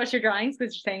have to show us your drawings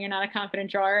because you're saying you're not a confident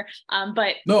drawer.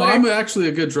 But no, I'm actually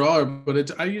a good drawer,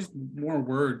 but I used more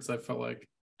words, I felt like.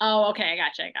 Oh, okay.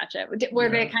 I gotcha. Were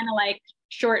they kind of like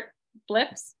short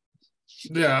blips?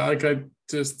 Yeah, like I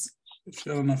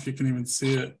don't know if you can even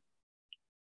see it.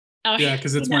 Oh, yeah,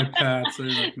 because it's my pad. So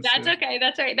that's okay.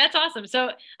 That's right. That's awesome.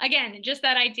 So again, just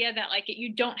that idea that like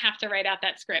you don't have to write out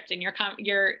that script, and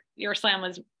your slam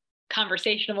was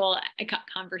conversation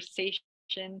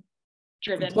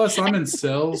driven. Plus, I'm in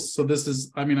sales, so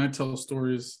I tell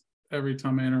stories every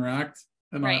time I interact,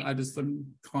 and right. I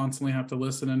constantly have to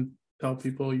listen and tell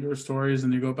people your stories,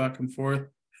 and you go back and forth, and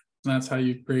that's how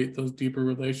you create those deeper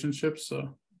relationships.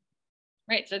 So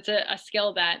right. So it's a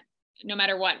skill that no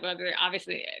matter what, whether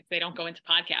obviously if they don't go into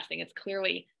podcasting, it's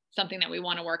clearly something that we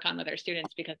want to work on with our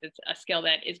students because it's a skill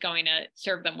that is going to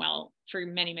serve them well for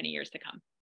many, many years to come.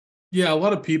 Yeah, a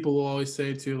lot of people will always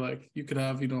say too, like, you could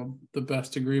have, the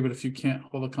best degree, but if you can't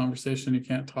hold a conversation, you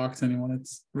can't talk to anyone,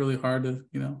 it's really hard to,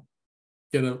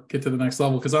 get to the next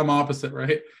level. Because I'm opposite,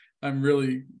 right? I'm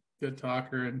really good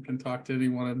talker and can talk to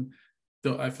anyone,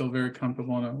 and I feel very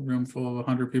comfortable in a room full of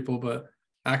 100 people. But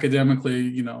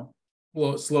academically,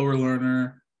 slower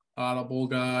learner, audible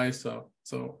guy. So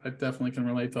I definitely can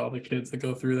relate to all the kids that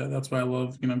go through that. That's why I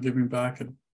love, giving back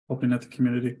and helping at the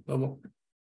community level.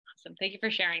 Awesome. Thank you for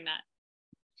sharing that.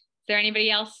 Is there anybody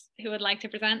else who would like to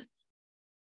present?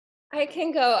 I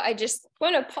can go. I just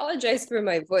want to apologize for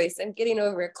my voice. I'm getting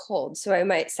over a cold, so I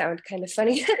might sound kind of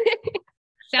funny.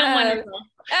 Sound wonderful.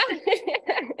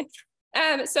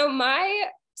 So my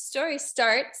story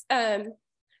starts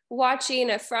watching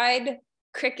a fried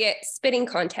cricket spitting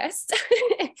contest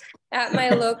at my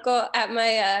local,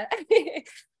 at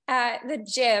the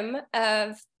gym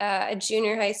of a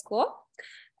junior high school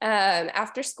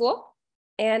after school.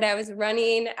 And I was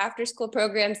running after school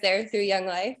programs there through Young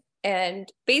Life,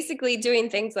 and basically doing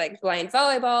things like blind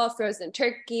volleyball, frozen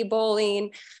turkey,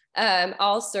 bowling,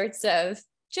 all sorts of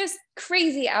just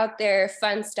crazy out there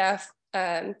fun stuff,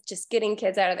 just getting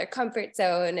kids out of their comfort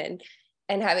zone and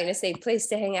having a safe place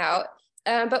to hang out.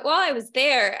 But while I was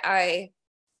there, I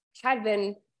had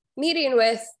been meeting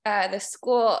with the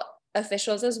school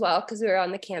officials as well, because we were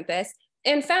on the campus,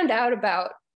 and found out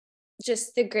about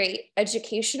just the great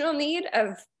educational need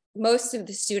of most of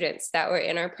the students that were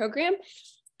in our program,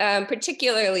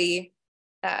 particularly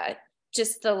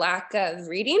just the lack of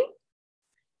reading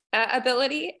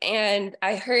ability. And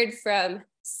I heard from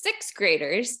 6th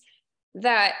graders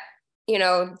that,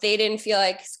 they didn't feel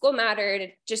like school mattered.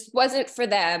 It just wasn't for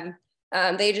them.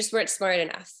 They just weren't smart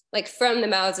enough, like from the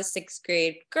mouths of 6th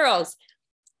grade girls.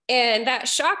 And that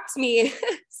shocked me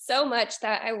so much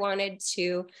that I wanted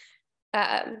to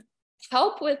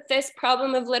help with this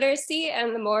problem of literacy.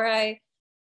 And the more I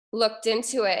looked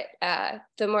into it,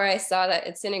 the more I saw that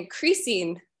it's an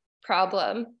increasing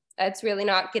problem. It's really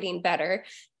not getting better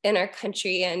in our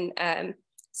country. And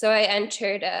so I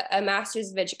entered a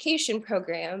Master's of Education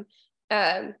program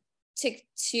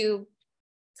to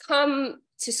come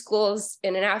to schools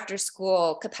in an after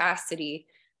school capacity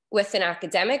with an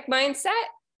academic mindset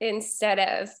instead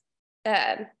of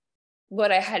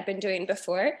what I had been doing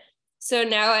before. So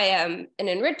now I am an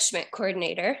enrichment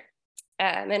coordinator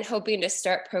and hoping to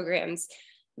start programs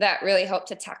that really help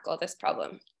to tackle this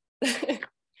problem.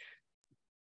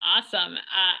 Awesome.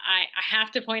 I have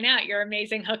to point out your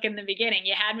amazing hook in the beginning.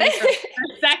 You had me for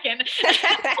a second.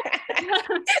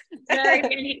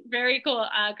 Very, very cool.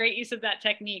 Great use of that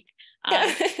technique.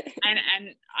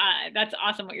 And that's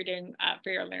awesome what you're doing for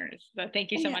your learners. So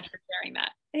thank you so much for sharing that.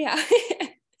 Yeah.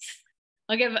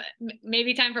 I'll give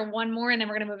maybe time for one more, and then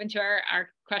we're going to move into our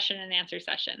question and answer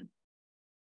session.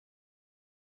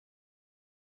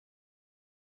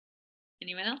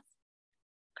 Anyone else?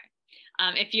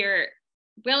 Okay. If you're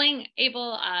willing,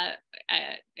 able,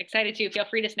 excited to, feel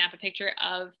free to snap a picture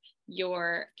of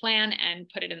your plan and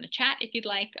put it in the chat if you'd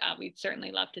like. We'd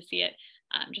certainly love to see it,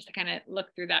 just to kind of look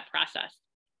through that process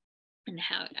and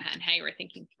how you were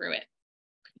thinking through it.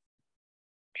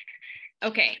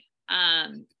 Okay.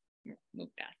 Move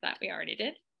past that, we already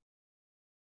did.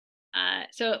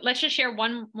 So let's just share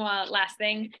one last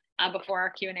thing before our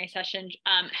Q&A session.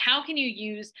 How can you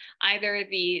use either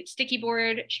the sticky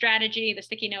board strategy, the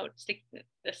sticky note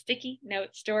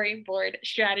storyboard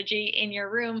strategy in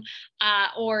your room,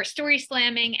 or story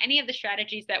slamming, any of the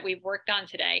strategies that we've worked on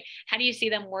today? How do you see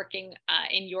them working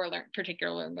in your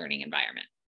particular learning environment?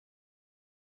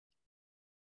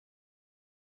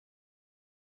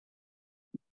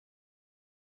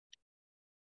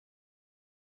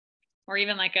 Or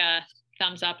even like a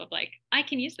thumbs up of like, I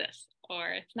can use this, or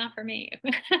it's not for me.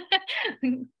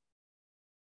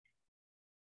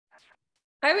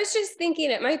 I was just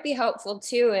thinking it might be helpful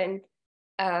too, and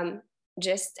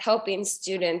just helping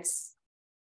students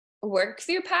work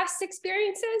through past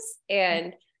experiences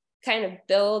and kind of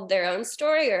build their own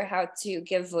story, or how to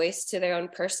give voice to their own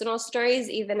personal stories,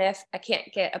 even if I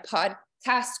can't get a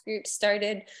podcast group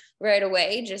started right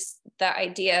away. Just the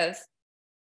idea of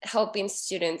helping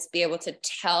students be able to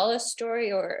tell a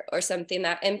story or something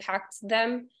that impacts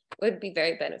them would be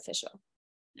very beneficial.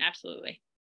 Absolutely.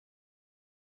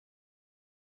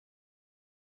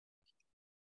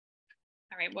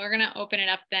 All right, we're going to open it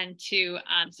up then to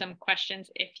some questions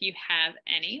if you have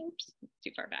any. Oops, too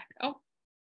far back. Oh,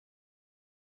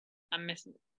 I'm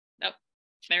missing. Oh,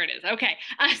 There it is. Okay.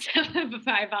 So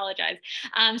I apologize.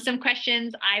 Some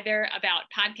questions either about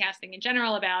podcasting in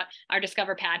general, about our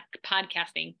Discover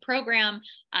podcasting program.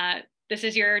 This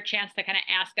is your chance to kind of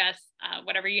ask us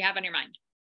whatever you have on your mind.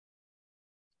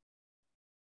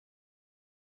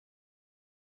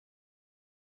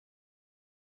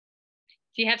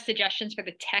 Do you have suggestions for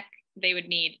the tech they would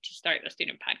need to start a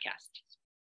student podcast?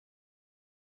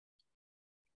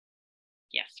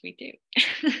 Yes, we do.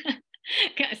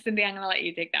 Cindy, I'm going to let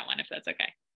you take that one if that's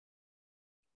okay.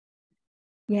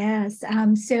 Yes.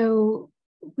 So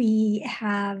we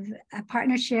have a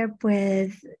partnership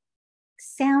with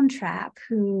Soundtrap,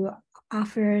 who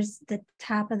offers the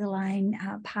top of the line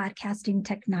podcasting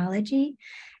technology.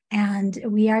 And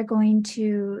we are going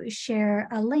to share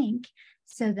a link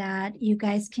so that you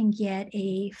guys can get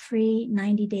a free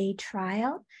 90-day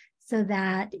trial, so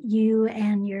that you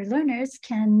and your learners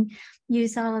can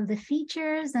use all of the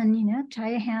features and, try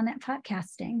your hand at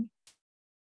podcasting.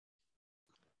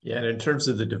 Yeah, and in terms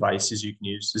of the devices you can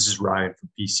use, this is Ryan from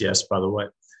PCS, by the way.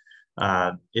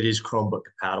 It is Chromebook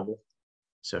compatible.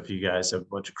 So if you guys have a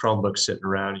bunch of Chromebooks sitting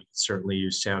around, you can certainly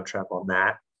use Soundtrap on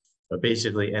that. But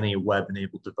basically, any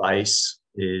web-enabled device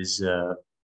is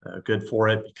good for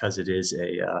it because it is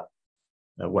a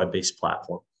web-based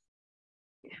platform.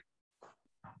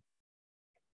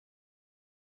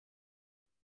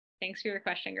 Thanks for your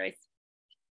question, Grace.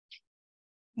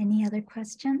 Any other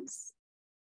questions?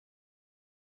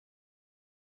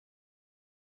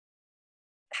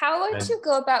 How would you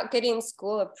go about getting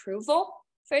school approval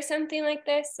for something like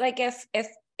this? Like if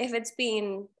it's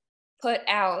being put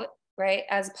out, right,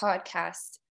 as a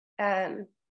podcast,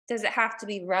 does it have to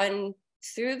be run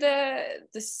through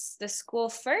the school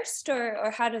first,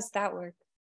 or how does that work?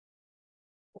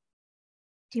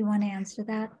 Do you want to answer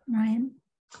that, Ryan?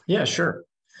 Yeah, sure.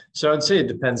 So I'd say it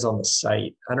depends on the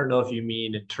site. I don't know if you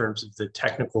mean in terms of the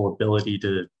technical ability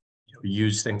to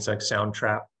use things like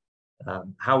Soundtrap.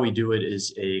 How we do it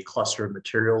is a cluster of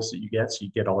materials that you get. So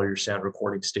you get all your sound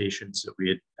recording stations that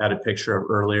we had a picture of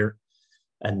earlier,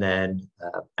 and then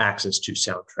access to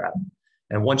Soundtrap.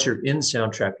 And once you're in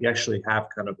Soundtrap, you actually have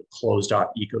kind of a closed off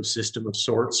ecosystem of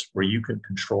sorts where you can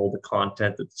control the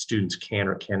content that the students can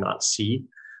or cannot see.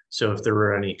 So if there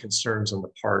were any concerns on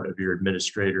the part of your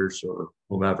administrators or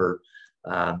whomever,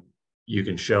 you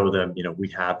can show them, we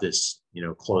have this,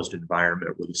 closed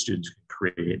environment where the students can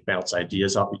create and bounce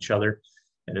ideas off each other.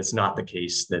 And it's not the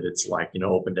case that it's like,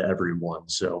 open to everyone.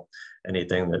 So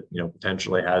anything that,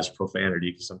 potentially has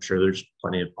profanity, because I'm sure there's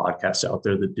plenty of podcasts out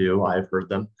there that do, I've heard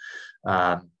them.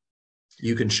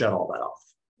 You can shut all that off,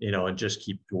 and just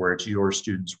keep to where it's your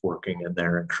students working in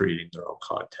there and creating their own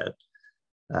content.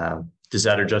 Does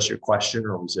that address your question,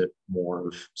 or was it more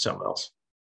of something else?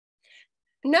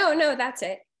 No, that's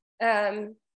it.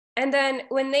 And then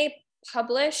when they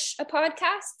publish a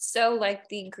podcast, so like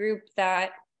the group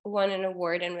that won an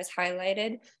award and was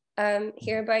highlighted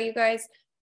here by you guys,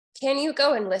 can you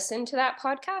go and listen to that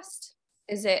podcast?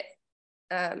 Is it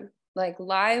like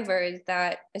live, or is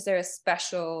there a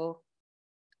special,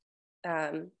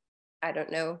 I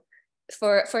don't know,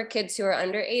 for kids who are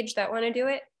underage that want to do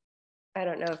it? I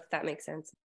don't know if that makes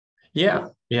sense. Yeah.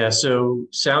 So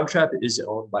Soundtrap is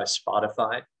owned by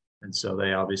Spotify. And so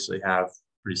they obviously have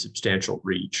pretty substantial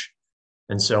reach.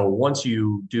 And so once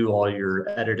you do all your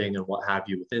editing and what have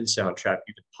you within Soundtrap,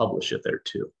 you can publish it there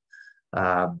too.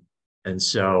 And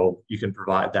so you can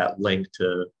provide that link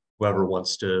to whoever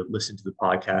wants to listen to the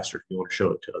podcast, or if you want to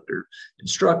show it to other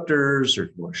instructors, or if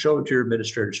you want to show it to your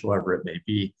administrators, whoever it may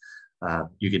be,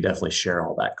 you can definitely share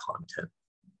all that content.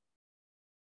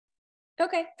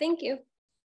 Okay, thank you.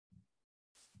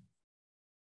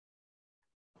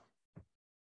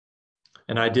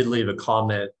 And I did leave a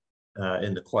comment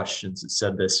in the questions that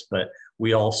said this, but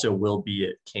we also will be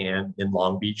at CAN in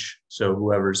Long Beach. So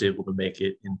whoever's able to make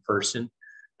it in person,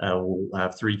 we'll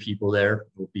have 3 people there.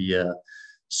 It'll be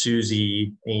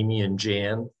Susie, Amy, and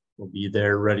Jan. We'll be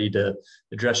there ready to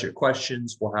address your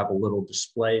questions. We'll have a little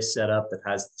display set up that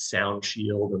has the sound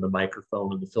shield and the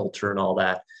microphone and the filter and all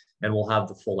that. And we'll have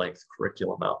the full-length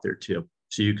curriculum out there too.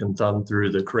 So you can thumb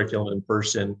through the curriculum in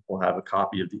person. We'll have a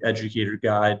copy of the educator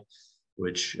guide,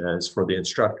 which is for the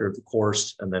instructor of the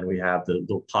course. And then we have the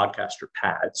little podcaster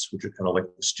pads, which are kind of like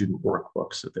the student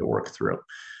workbooks that they work through.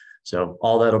 So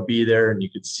all that'll be there, and you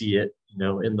could see it,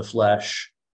 in the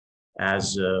flesh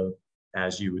as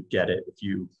you would get it if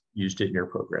you used it in your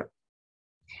program.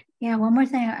 Yeah, one more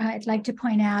thing I'd like to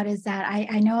point out is that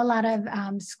I know a lot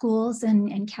of schools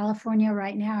in California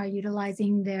right now are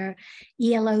utilizing their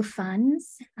ELO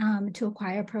funds to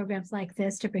acquire programs like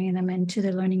this, to bring them into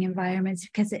their learning environments,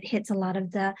 because it hits a lot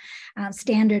of the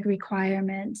standard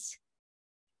requirements.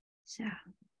 So.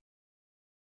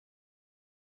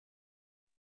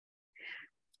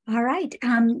 All right.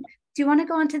 Do you want to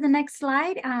go on to the next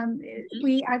slide?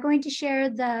 We are going to share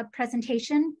the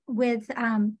presentation with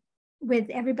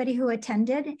everybody who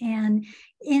attended. And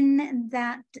in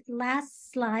that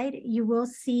last slide, you will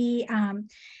see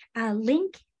a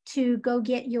link to go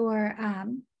get your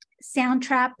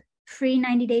Soundtrap free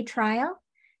 90-day trial.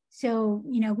 So,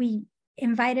 we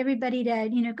invite everybody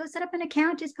to, go set up an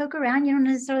account, just poke around. You don't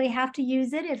necessarily have to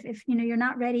use it if you're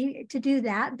not ready to do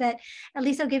that, but at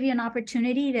least it'll give you an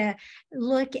opportunity to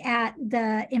look at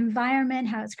the environment,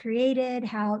 how it's created,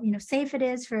 how, safe it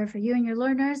is for you and your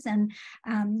learners, and,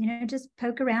 just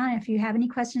poke around. If you have any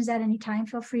questions at any time,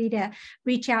 feel free to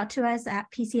reach out to us at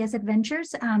PCS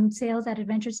Adventures,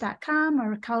 sales@adventures.com,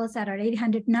 or call us at our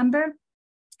 800 number.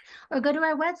 Or go to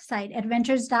our website,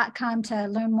 adventures.com, to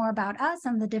learn more about us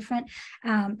and the different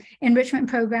enrichment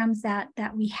programs that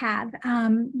we have.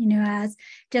 As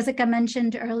Jessica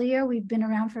mentioned earlier, we've been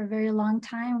around for a very long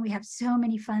time. We have so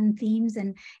many fun themes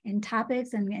and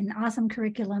topics and awesome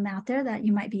curriculum out there that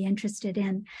you might be interested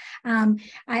in.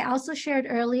 I also shared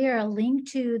earlier a link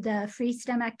to the free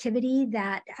STEM activity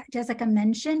that Jessica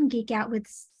mentioned, Geek Out with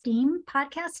STEAM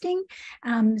podcasting.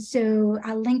 So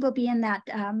a link will be in that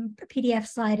PDF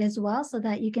slide as well, so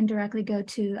that you can directly go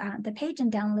to the page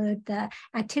and download the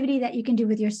activity that you can do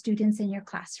with your students in your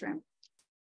classroom.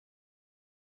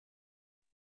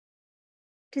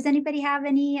 Does anybody have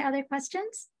any other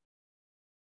questions?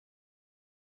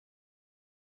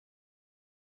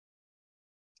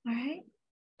 All right.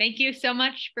 Thank you so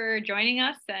much for joining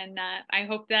us. And I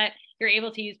hope that you're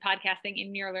able to use podcasting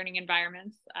in your learning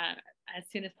environments as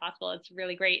soon as possible. It's a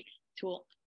really great tool.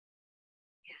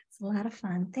 Yeah, it's a lot of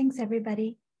fun. Thanks,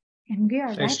 everybody. And we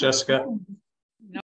are Thanks, Jessica.